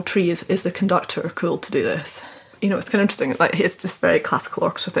top of the whole tree is the conductor cool to do this? It's kind of interesting. Like, it's this very classical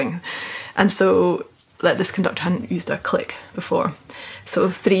orchestra thing. And so, like, this conductor hadn't used a click before. So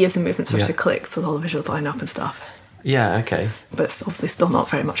 3 of the movements are to click, so all the visuals line up and stuff. Yeah, okay. But it's obviously still not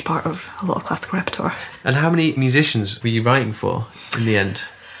very much part of a lot of classical repertoire. And how many musicians were you writing for in the end?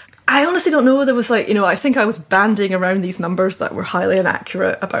 I honestly don't know. There was like, I think I was bandying around these numbers that were highly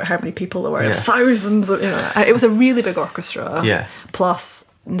inaccurate about how many people there were. Yeah. Thousands of, it was a really big orchestra. Yeah. Plus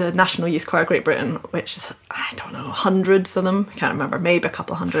the National Youth Choir of Great Britain, which is, I don't know, hundreds of them. I can't remember, maybe a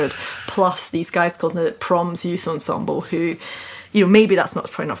couple of hundred. Plus these guys called the Proms Youth Ensemble who, maybe that's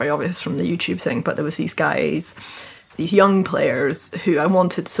probably not very obvious from the YouTube thing, but there was these guys, these young players who I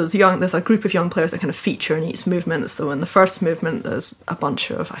wanted. So there's a group of young players that kind of feature in each movement. So in the first movement, there's a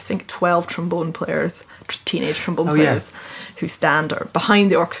bunch of, I think, 12 trombone players, teenage trombone players, who stand behind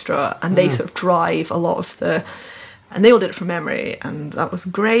the orchestra, and they sort of drive a lot of and they all did it from memory, and that was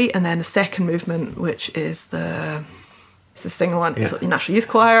great. And then the second movement, which is the singing one, is the National Youth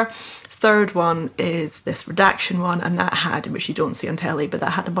Choir. Third one is this redaction one, and that had, which you don't see on telly, but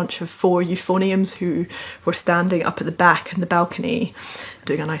that had a bunch of 4 euphoniums who were standing up at the back in the balcony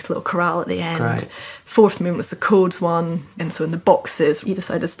doing a nice little chorale at the end. Right. Fourth movement was the codes one, and so in the boxes either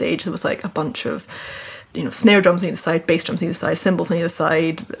side of the stage there was like a bunch of snare drums on either side, bass drums on either side, cymbals on either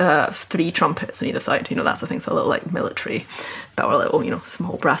side, 3 trumpets on either side. That's the thing, so a little like military, but a little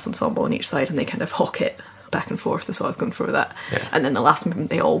small brass ensemble on each side, and they kind of hawk it back and forth. That's what I was going for with that. Yeah. And then the last movement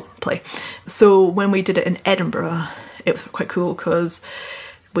they all play. So when we did it in Edinburgh, it was quite cool because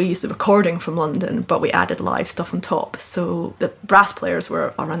we used the recording from London, but we added live stuff on top. So the brass players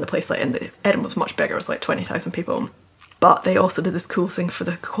were around the place, and Edinburgh was much bigger. It was like 20,000 people. But they also did this cool thing for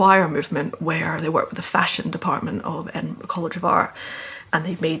the choir movement where they worked with the fashion department of Edinburgh College of Art, and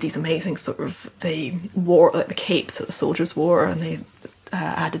they made these amazing they wore like the capes that the soldiers wore, and they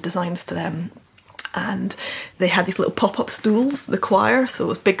added designs to them. And they had these little pop-up stools, the choir, so it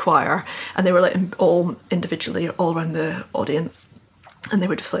was big choir, and they were like all individually all around the audience, and they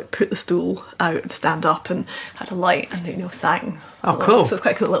would just like put the stool out and stand up and had a light and sang. Oh, cool. So it's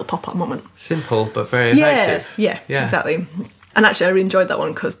quite a cool little pop-up moment. Simple but very effective. Yeah, exactly. And actually I really enjoyed that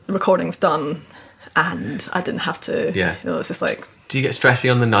one because the recording's done and I didn't have to, it's just like... Do you get stressy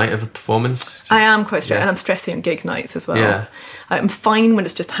on the night of a performance? I am quite stressed, and I'm stressy on gig nights as well. Yeah. I'm fine when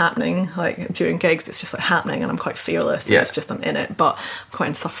it's just happening, like during gigs it's just like happening and I'm quite fearless and it's just I'm in it, but I'm quite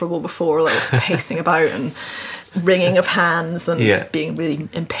insufferable before, like just pacing about and wringing of hands and being really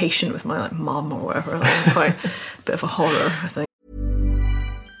impatient with my like mum or whatever. Like, I'm quite a bit of a horror, I think.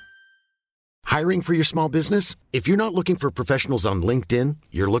 Hiring for your small business? If you're not looking for professionals on LinkedIn,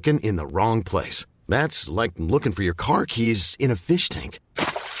 you're looking in the wrong place. That's like looking for your car keys in a fish tank.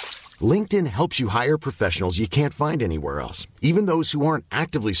 LinkedIn helps you hire professionals you can't find anywhere else, even those who aren't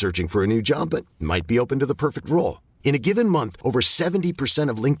actively searching for a new job but might be open to the perfect role. In a given month, over 70%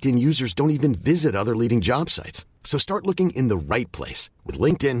 of LinkedIn users don't even visit other leading job sites. So start looking in the right place. With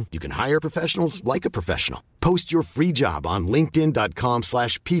LinkedIn, you can hire professionals like a professional. Post your free job on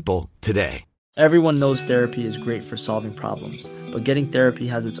linkedin.com/people today. Everyone knows therapy is great for solving problems, but getting therapy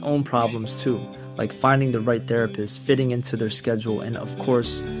has its own problems too, like finding the right therapist, fitting into their schedule, and of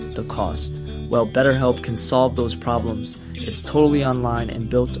course, the cost. Well, BetterHelp can solve those problems. It's totally online and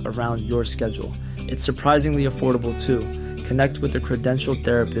built around your schedule. It's surprisingly affordable too. Connect with a credentialed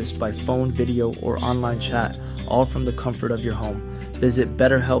therapist by phone, video, or online chat, all from the comfort of your home. Visit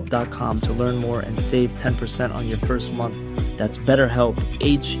BetterHelp.com to learn more and save 10% on your first month. That's BetterHelp,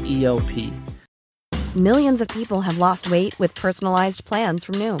 H-E-L-P. Millions of people have lost weight with personalized plans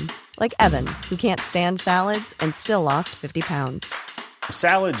from Noom. Like Evan, who can't stand salads and still lost 50 pounds.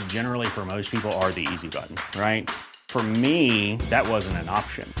 Salads generally for most people are the easy button, right? For me, that wasn't an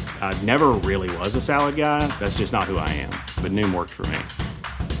option. I never really was a salad guy. That's just not who I am. But Noom worked for me.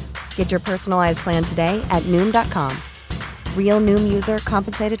 Get your personalized plan today at Noom.com. Real Noom user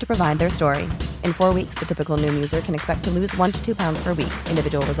compensated to provide their story. In 4 weeks, the typical Noom user can expect to lose 1 to 2 pounds per week.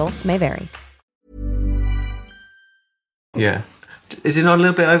 Individual results may vary. Yeah. Is it not a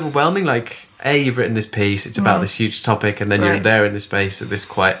little bit overwhelming? Like, you've written this piece, it's about this huge topic, and then you're there in the space of this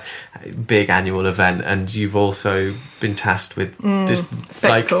quite big annual event, and you've also been tasked with this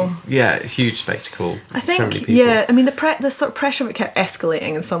spectacle. Like, huge spectacle. I think, so many people. I mean, the sort of pressure of it kept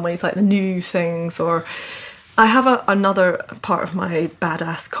escalating in some ways, like the new things, or I have another part of my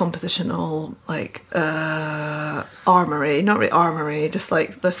badass compositional, like, armoury, not really armoury, just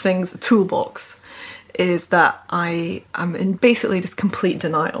like the things, the toolbox, is that I am in basically this complete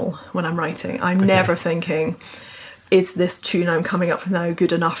denial when I'm writing. I'm never thinking, is this tune I'm coming up with now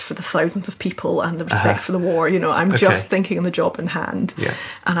good enough for the thousands of people and the respect for the war? I'm just thinking on the job in hand. Yeah.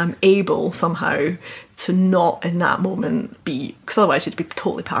 And I'm able somehow to not in that moment be, because otherwise you'd be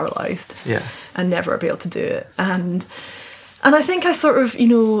totally paralysed and never be able to do it. And I think I sort of,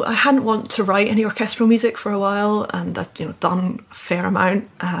 I hadn't wanted to write any orchestral music for a while, and I've, done a fair amount,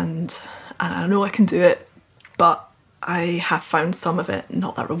 and I know I can do it, but I have found some of it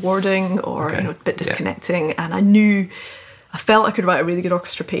not that rewarding or Okay. you know, a bit disconnecting. And I felt I could write a really good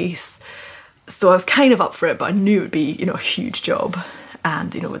orchestra piece. So I was kind of up for it, but I knew it would be, you know, a huge job.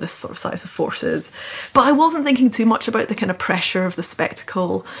 And, you know, with this sort of size of forces. But I wasn't thinking too much about the kind of pressure of the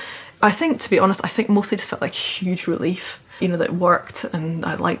spectacle. I think, to be honest, I think mostly just felt like huge relief. You know, that it worked and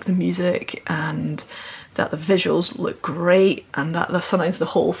I liked the music and that the visuals looked great and that sometimes the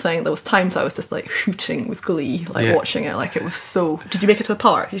whole thing, there was times I was just like hooting with glee, like watching it, like it was so... Did you make it to the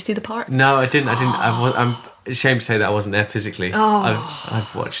park? Did you see the park? No, I didn't. I'm ashamed to say that I wasn't there physically.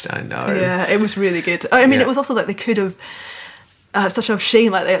 I've watched it, I know. Yeah, it was really good. I mean, it was also like they could have... such a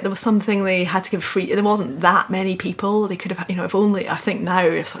shame, like there was something they had to give free. There wasn't that many people. They could have, you know, if only. I think now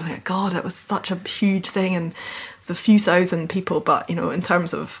it's like, God, it was such a huge thing, and it's a few thousand people. But you know, in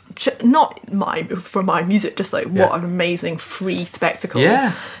terms of for my music, just like what an amazing free spectacle.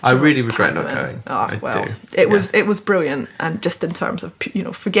 Yeah, I really regret not going. It was brilliant, and just in terms of, you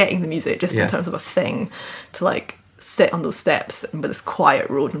know, forgetting the music, just in terms of a thing to like sit on those steps and with this quiet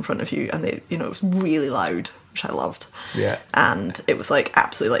road in front of you, and they, you know, it was really loud, which I loved. Yeah. And it was like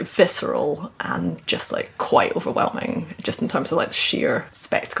absolutely like visceral and just like quite overwhelming, just in terms of like the sheer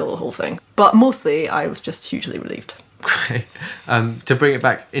spectacle of the whole thing. But mostly I was just hugely relieved. Great. To bring it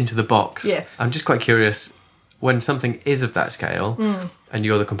back into the box, Yeah. I'm just quite curious, when something is of that scale and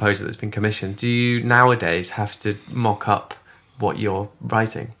you're the composer that's been commissioned, do you nowadays have to mock up what you're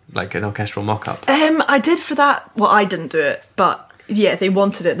writing, like an orchestral mock-up? I did for that. Well, I didn't do it, but yeah, they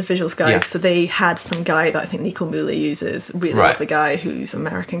wanted it, the visuals guys. Yeah. So they had some guy that I think Nico Mooley uses, really lovely guy who's an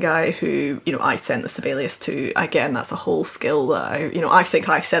American guy who, you know, I sent the Sibelius to. Again, that's a whole skill that I think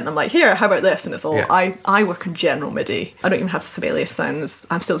I sent them like, here, how about this? And it's all, I work in general MIDI. I don't even have Sibelius sounds.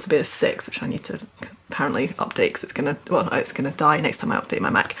 I'm still Sibelius 6, which I need to apparently update because it's gonna die next time I update my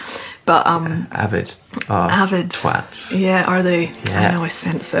Mac. But Avid twats. Yeah, are they? Yeah. I know, I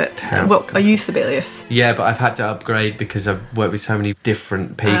sense it. Terrible. Well, I use Sibelius. Yeah, but I've had to upgrade because I've worked with so many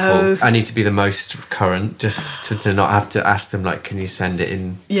different people. I need to be the most current, just to not have to ask them, like, can you send it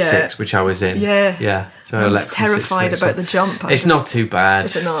in 6, which I was in. Yeah. So I was terrified about the jump. It's not too bad.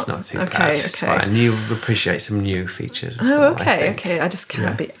 Is it not? It's not too bad. It's fine. You appreciate some new features as well, okay. I just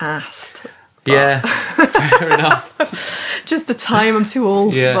can't be asked. But... Yeah, fair enough. Just the time, I'm too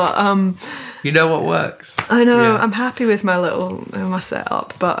old. Yeah. But you know what works. I know. I'm happy with my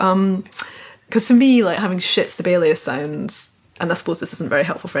setup, but because for me, like having shit Sibelius sounds, and I suppose this isn't very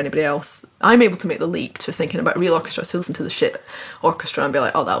helpful for anybody else, I'm able to make the leap to thinking about real orchestra, to listen to the shit orchestra and be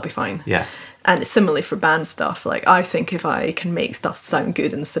like, oh, that'll be fine. Yeah. And similarly for band stuff, like I think if I can make stuff sound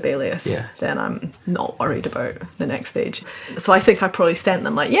good in Sibelius, then I'm not worried about the next stage. So I think I probably sent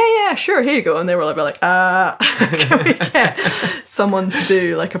them like, yeah, sure, here you go. And they were like, can we get someone to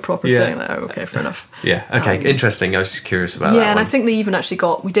do like a proper thing? Like, oh, okay, fair enough. Yeah, okay, interesting. I was just curious about that. Yeah, and I think they even actually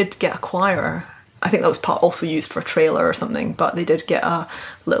we did get a choir. I think that was also used for a trailer or something, but they did get a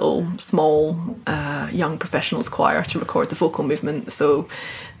little small young professionals choir to record the vocal movement. So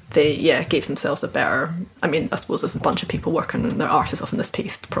they gave themselves a better... I mean, I suppose there's a bunch of people working on their arses off in this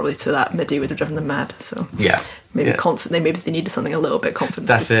piece, probably to that MIDI would have driven them mad. So maybe they needed something a little bit confident.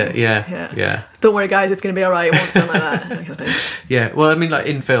 That's it, yeah. Don't worry, guys, it's going to be all right. It won't sound like that kind of thing. Yeah, well, I mean, like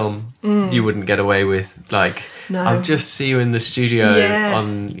in film, you wouldn't get away with like, I'll just see you in the studio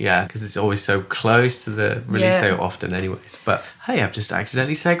because it's always so close to the release date often, anyways. But hey, I've just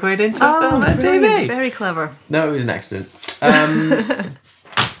accidentally segued into a film on TV. Very clever. No, it was an accident.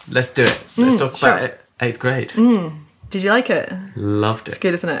 Let's do it. Let's talk about it. 8th grade. Did you like it? Loved it. It's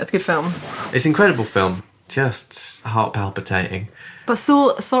good, isn't it? It's a good film. It's an incredible film. Just heart palpitating. But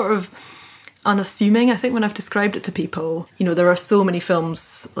so sort of unassuming. I think when I've described it to people, you know, there are so many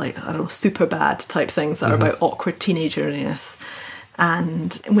films like, I don't know, super bad type things that are about awkward teenagerness.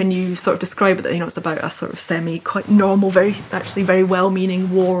 And when you sort of describe it, you know, it's about a sort of quite normal, very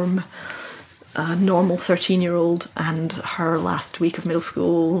well-meaning, warm, normal 13-year-old and her last week of middle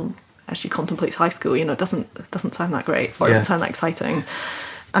school as she contemplates high school. You know, it doesn't sound that great, or it doesn't sound that exciting.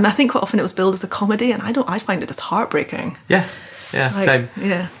 And I think quite often it was billed as a comedy, and I find it just heartbreaking. Yeah, same.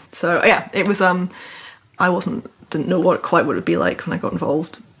 Yeah. So it was. Didn't know what it would be like when I got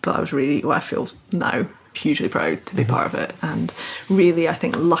involved, but I was really, I feel now hugely proud to be part of it, and really I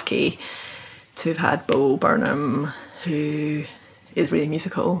think lucky to have had Bo Burnham, who is really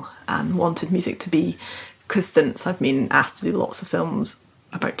musical and wanted music to be, because since I've been asked to do lots of films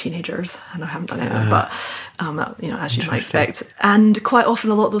about teenagers, and I haven't done it, but as you might expect. And quite often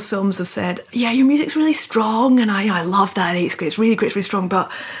a lot of those films have said, yeah, your music's really strong, and I love that, it's great, it's really great, it's really strong,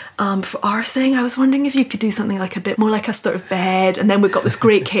 but for our thing, I was wondering if you could do something like a bit more like a sort of bed, and then we've got this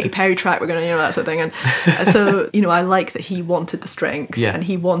great Katy Perry track, we're going to, that sort of thing. And so, I like that he wanted the strength, and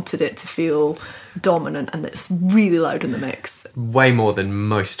he wanted it to feel dominant, and it's really loud in the mix. Way more than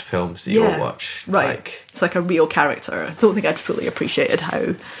most films that you'll watch. Right. It's like a real character. I don't think I'd fully appreciated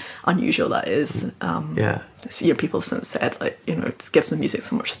how unusual that is. People have since said, it gives the music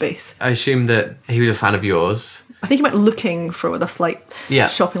so much space. I assume that he was a fan of yours. I think he went looking for a slight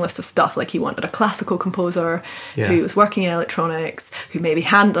shopping list of stuff. Like he wanted a classical composer who was working in electronics, who maybe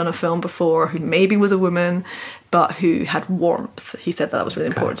hadn't done a film before, who maybe was a woman, but who had warmth. He said that was really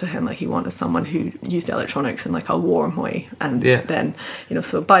important to him. Like he wanted someone who used electronics in like a warm way. And then,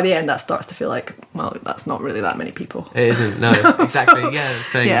 so by the end that starts to feel like, well, that's not really that many people. It isn't, no, exactly.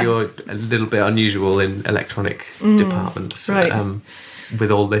 Saying you're a little bit unusual in electronic departments,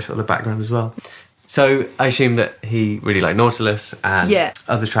 with all this other background as well. So I assume that he really liked Nautilus and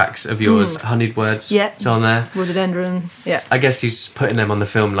other tracks of yours, Honeyed Words, it's on there. Rhododendron, I guess he's putting them on the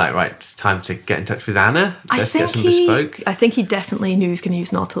film like, right, it's time to get in touch with Anna. Let's get some bespoke. I think he definitely knew he was going to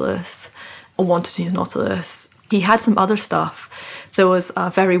use Nautilus, or wanted to use Nautilus. He had some other stuff. There was a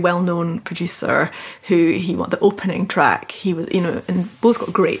very well-known producer who he wanted the opening track. He was, and Bo's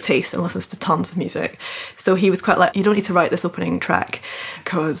got great taste and listens to tons of music. So he was quite like, you don't need to write this opening track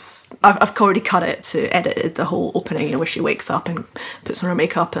because I've already cut it to edit the whole opening, where she wakes up and puts on her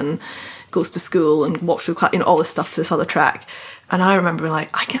makeup and goes to school and walks through class, all this stuff to this other track. And I remember being like,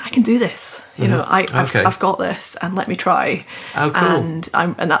 I can do this. I've got this, and let me try. Oh, cool.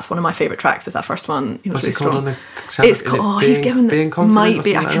 And that's one of my favourite tracks. Is that first one? What's really it called strong. On the? It's called. He's given Being Confident. Might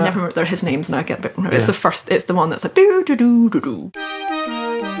be. I Like can never remember. They're his names, and I get a bit. It's the first. It's the one that's like do do do do do.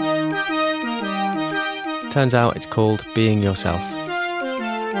 Turns out it's called Being Yourself.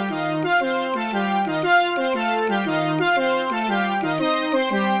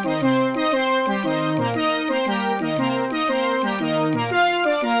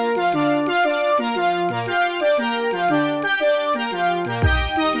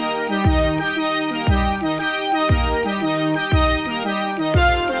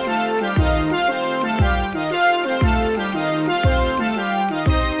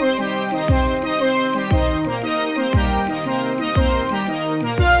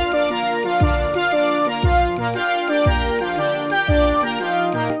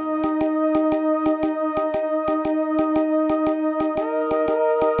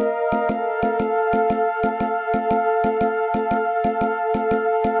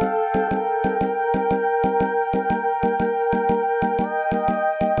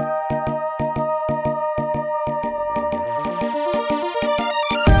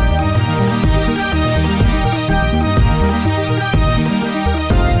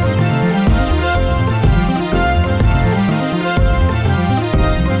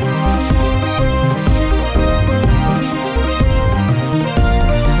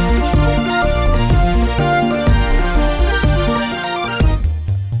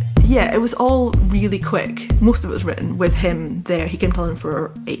 Yeah, it was all really quick. Most of it was written with him there. He came to London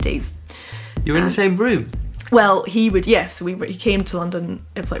for 8 days. You were in the same room? Well, he would, so he came to London,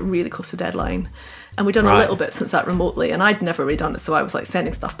 it was like really close to deadline. And we'd done a little bit since that remotely, and I'd never really done it, so I was like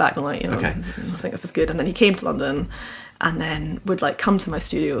sending stuff back and like, I think this is good. And then he came to London and then would like come to my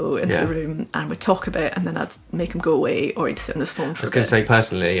studio into the room and we'd talk a bit, and then I'd make him go away, or he'd sit on his phone for a bit. I was going to say,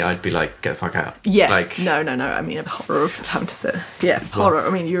 personally, I'd be like, get the fuck out. Yeah, like, no. I mean, horror of having to sit. Yeah, horror. I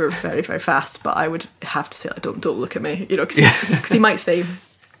mean, you're very, very fast, but I would have to say, like, don't look at me, because he might say,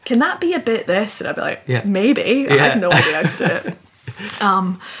 can that be a bit this? And I'd be like, maybe. I have no idea how to do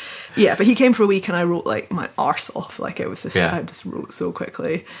it. But he came for a week and I wrote like my arse off. Like it was just, I just wrote so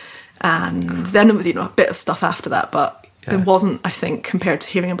quickly. And then there was, a bit of stuff after that, but there wasn't, I think, compared to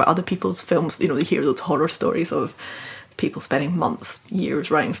hearing about other people's films, you hear those horror stories of people spending months, years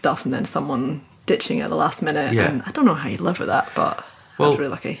writing stuff and then someone ditching it at the last minute. Yeah. And I don't know how you'd live with that, but I was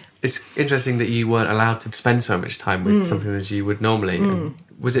really lucky. It's interesting that you weren't allowed to spend so much time with something as you would normally.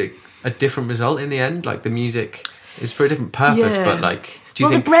 Was it a different result in the end? Like the music is for a different purpose, but like, do you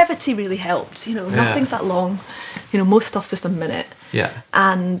think... the brevity really helped, nothing's that long. Most stuff's just a minute. Yeah.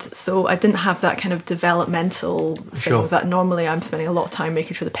 And so I didn't have that kind of developmental thing that normally I'm spending a lot of time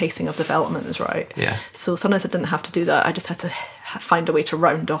making sure the pacing of development is right. Yeah. So sometimes I didn't have to do that. I just had to find a way to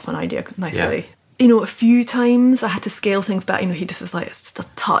round off an idea nicely. you know, a few times I had to scale things back. You know, he just was like, it's just a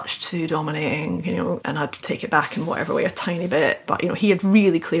touch too dominating, you know, and I'd take it back in whatever way, a tiny bit. But, you know, he had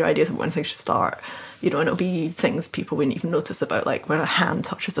really clear ideas of when things should start. You know, and it'll be things people wouldn't even notice about, like when a hand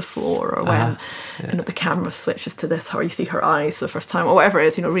touches the floor, or when you know, the camera switches to this, or you see her eyes for the first time, or whatever it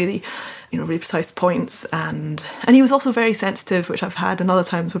is. You know, really precise points. And he was also very sensitive, which I've had in other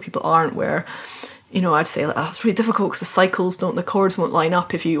times where people aren't. Where, you know, I'd say like, it's really difficult because the chords won't line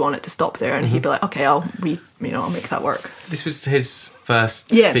up if you want it to stop there, and he'd be like, okay, I'll make that work. This was his first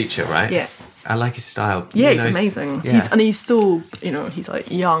feature, right? Yeah. I like his style. Yeah, he's amazing. Yeah. He's so, you know, he's like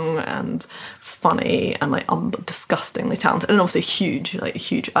young and funny and like disgustingly talented, and obviously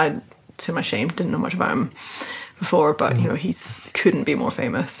huge. I, to my shame, didn't know much about him before, but you know, he's couldn't be more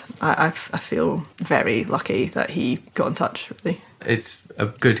famous. I feel very lucky that he got in touch, really. It's a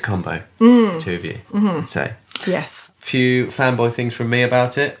good combo, the two of you, I'd say. Yes. Few fanboy things from me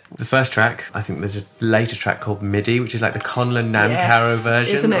about it. The first track, I think there's a later track called Midi, which is like the Conlon Nankara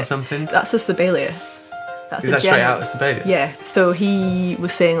version or something. That's the Sibelius. Is that straight out of Sibelius? Yeah. So he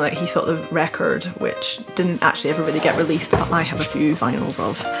was saying like he thought the record, which didn't actually ever really get released, but I have a few vinyls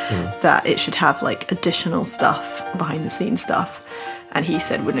of, that it should have like additional stuff, behind the scenes stuff. And he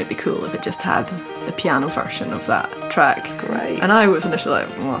said, wouldn't it be cool if it just had the piano version of that track? It's great. And I was initially like,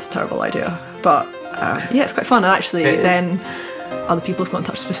 well, that's a terrible idea. But yeah, it's quite fun. And actually then other people have got in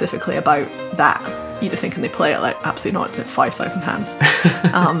touch specifically about that, either thinking they play it like, absolutely not, it's at 5,000 hands.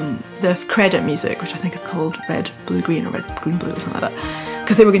 The credit music, which I think is called Red, Blue, Green, or Red, Green, Blue, or something like that,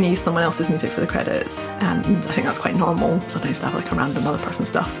 because they were going to use someone else's music for the credits, and I think that's quite normal sometimes to have like a random other person's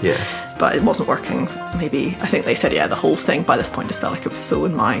stuff. Yeah. But it wasn't working. Maybe, I think they said, the whole thing by this point just felt like it was so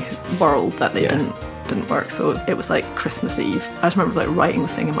in my world that they didn't work. So it was like Christmas Eve. I just remember like writing the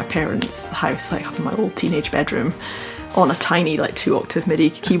thing in my parents' house, like up in my old teenage bedroom, on a tiny like 2-octave MIDI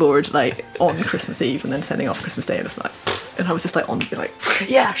keyboard, like on Christmas Eve, and then sending off Christmas Day, and it's like, and I was just like on, like,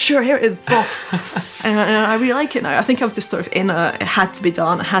 yeah, sure, here it is, boff. and I really like it now. I think I was just sort of it had to be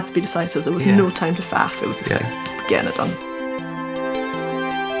done, it had to be decisive. There was no time to faff. It was just like getting it done.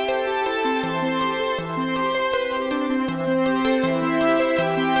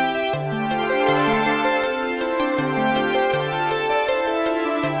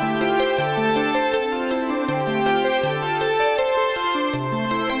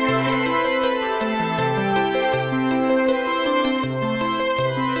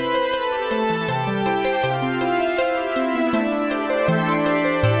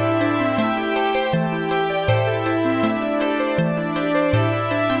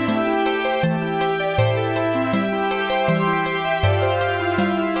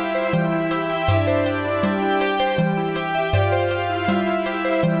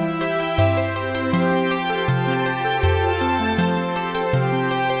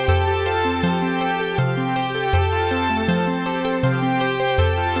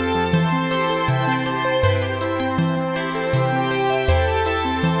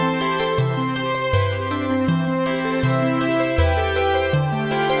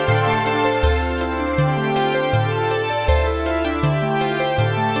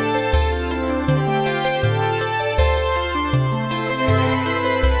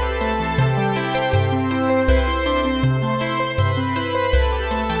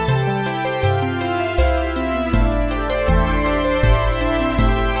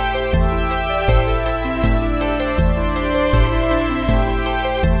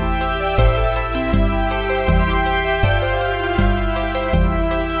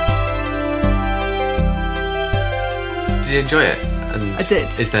 Did you enjoy it? And I did.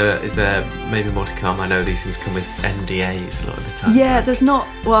 Is there maybe more to come? I know these things come with NDAs a lot of the time. Yeah, there's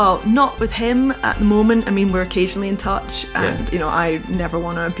not with him at the moment. I mean, we're occasionally in touch, and you know, I never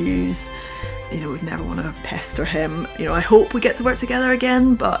want to abuse, you know, would never want to pester him. You know, I hope we get to work together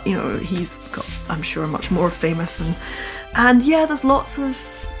again, but you know, he's got, I'm sure, much more famous, and yeah, there's lots of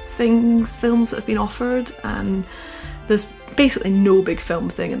films that have been offered, and there's basically no big film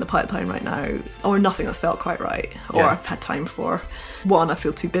thing in the pipeline right now, or nothing that's felt quite right, or I've had time for. One, I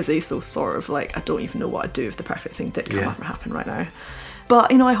feel too busy, so sort of like I don't even know what I'd do if the perfect thing did come up or happen right now.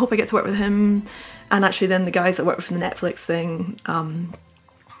 But you know, I hope I get to work with him, and actually then the guys that work with the Netflix thing,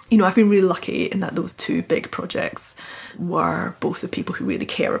 you know, I've been really lucky in that those two big projects were both the people who really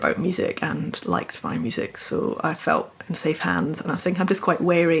care about music and liked my music, so I felt in safe hands. And I think I'm just quite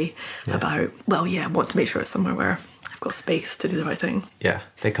wary about, I want to make sure it's somewhere where I've got space to do the right thing. Yeah,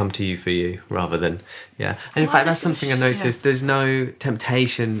 they come to you for you rather than, And in fact, that's something I noticed. There's no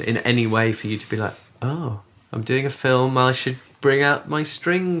temptation in any way for you to be like, oh, I'm doing a film, I should bring out my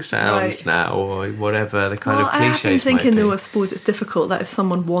string sounds now, or whatever the kind of cliches I've been thinking might be. though, I suppose it's difficult that if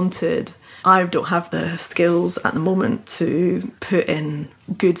someone wanted I don't have the skills at the moment to put in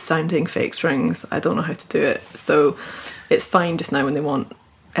good sounding fake strings. I don't know how to do it. So it's fine just now when they want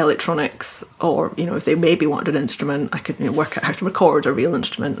electronics, or, you know, if they maybe wanted an instrument, I could, you know, work out how to record a real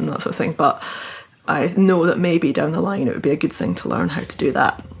instrument and that sort of thing. But I know that maybe down the line it would be a good thing to learn how to do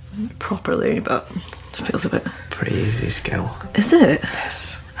that properly, but it feels a bit... Pretty easy skill. Is it?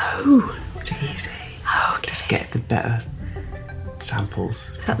 Yes. Oh. It's easy. Oh, okay. Just get the better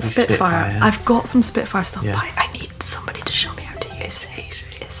samples. That's Spitfire. I've got some Spitfire stuff, Yeah. but I need somebody to show me how to use it.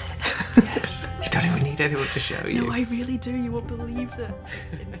 Easy. Is it? Yes. You don't even need anyone to show you. No, I really do. You won't believe it.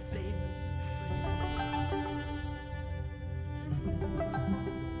 Insane.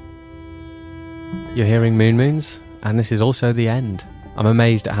 You're hearing Moon Moons, and this is also the end. I'm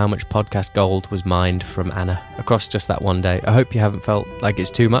amazed at how much podcast gold was mined from Anna across just that one day. I hope you haven't felt like it's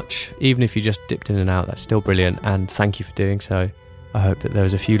too much. Even if you just dipped in and out, that's still brilliant, and thank you for doing so. I hope that there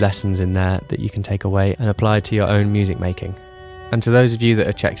was a few lessons in there that you can take away and apply to your own music making. And to those of you that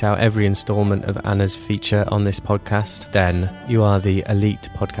have checked out every instalment of Anna's feature on this podcast, then you are the elite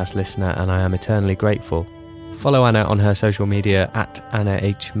podcast listener, and I am eternally grateful. Follow Anna on her social media at Anna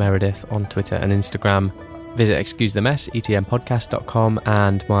H. Meredith on Twitter and Instagram. Visit excusethemess, etmpodcast.com,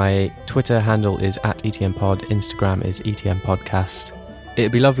 and my Twitter handle is at etmpod, Instagram is etmpodcast.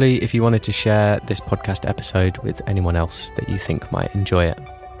 It'd be lovely if you wanted to share this podcast episode with anyone else that you think might enjoy it.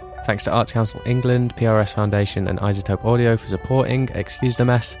 Thanks to Arts Council England, PRS Foundation and Isotope Audio for supporting Excuse the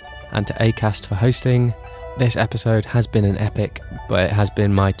Mess, and to Acast for hosting. This episode has been an epic, but it has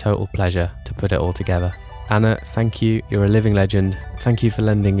been my total pleasure to put it all together. Anna, thank you. You're a living legend. Thank you for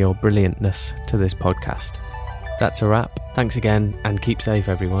lending your brilliantness to this podcast. That's a wrap. Thanks again, and keep safe,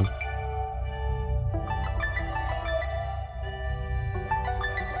 everyone.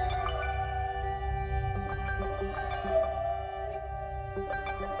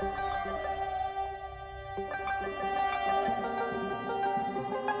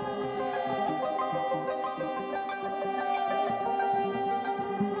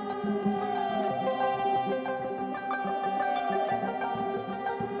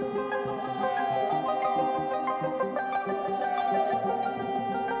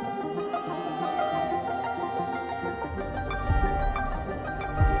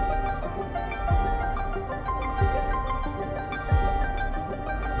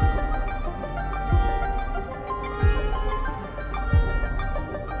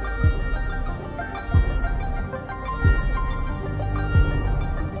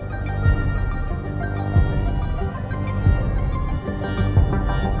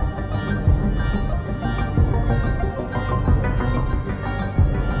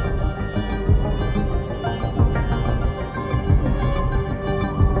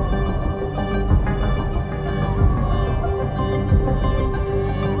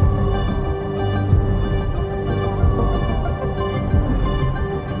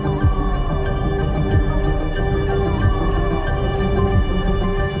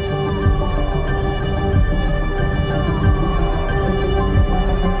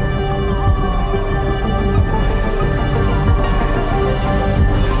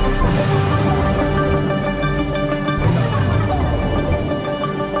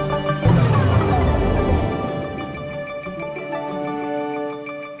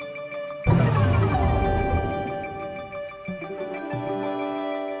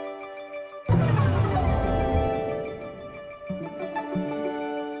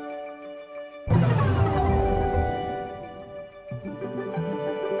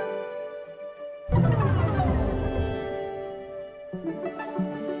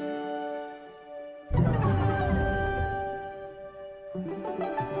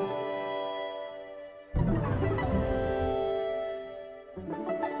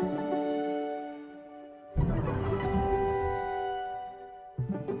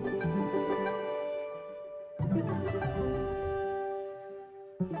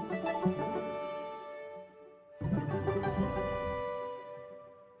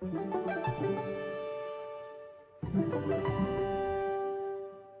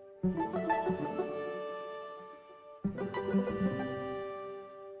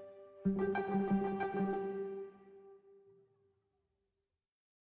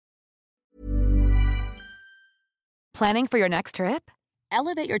 Planning for your next trip?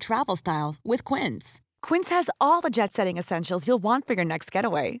 Elevate your travel style with Quince. Quince has all the jet-setting essentials you'll want for your next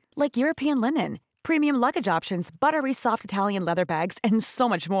getaway, like European linen, premium luggage options, buttery soft Italian leather bags, and so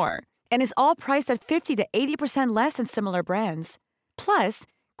much more. And is all priced at 50 to 80% less than similar brands. Plus,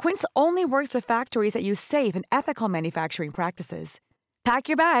 Quince only works with factories that use safe and ethical manufacturing practices. Pack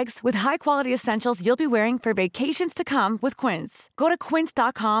your bags with high-quality essentials you'll be wearing for vacations to come with Quince. Go to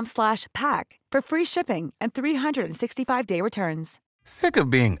quince.com/pack for free shipping and 365-day returns. Sick of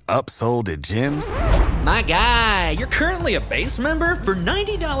being upsold at gyms? My guy, you're currently a base member. For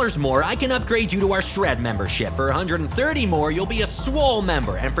 $90 more, I can upgrade you to our Shred membership. For $130 more, you'll be a Swole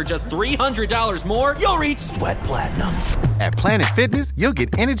member. And for just $300 more, you'll reach Sweat Platinum. At Planet Fitness, you'll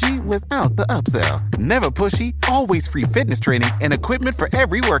get energy without the upsell. Never pushy, always free fitness training and equipment for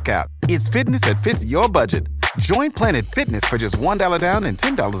every workout. It's fitness that fits your budget. Join Planet Fitness for just $1 down and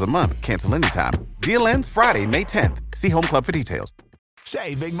 $10 a month. Cancel anytime. Deal ends Friday, May 10th. See Home Club for details.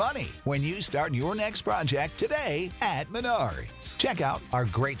 Save big money when you start your next project today at Menards. Check out our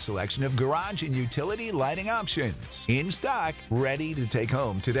great selection of garage and utility lighting options. In stock, ready to take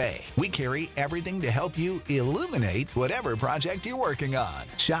home today. We carry everything to help you illuminate whatever project you're working on.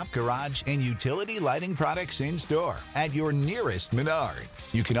 Shop garage and utility lighting products in store at your nearest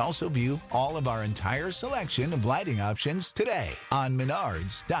Menards. You can also view all of our entire selection of lighting options today on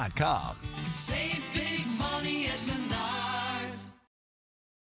Menards.com. Save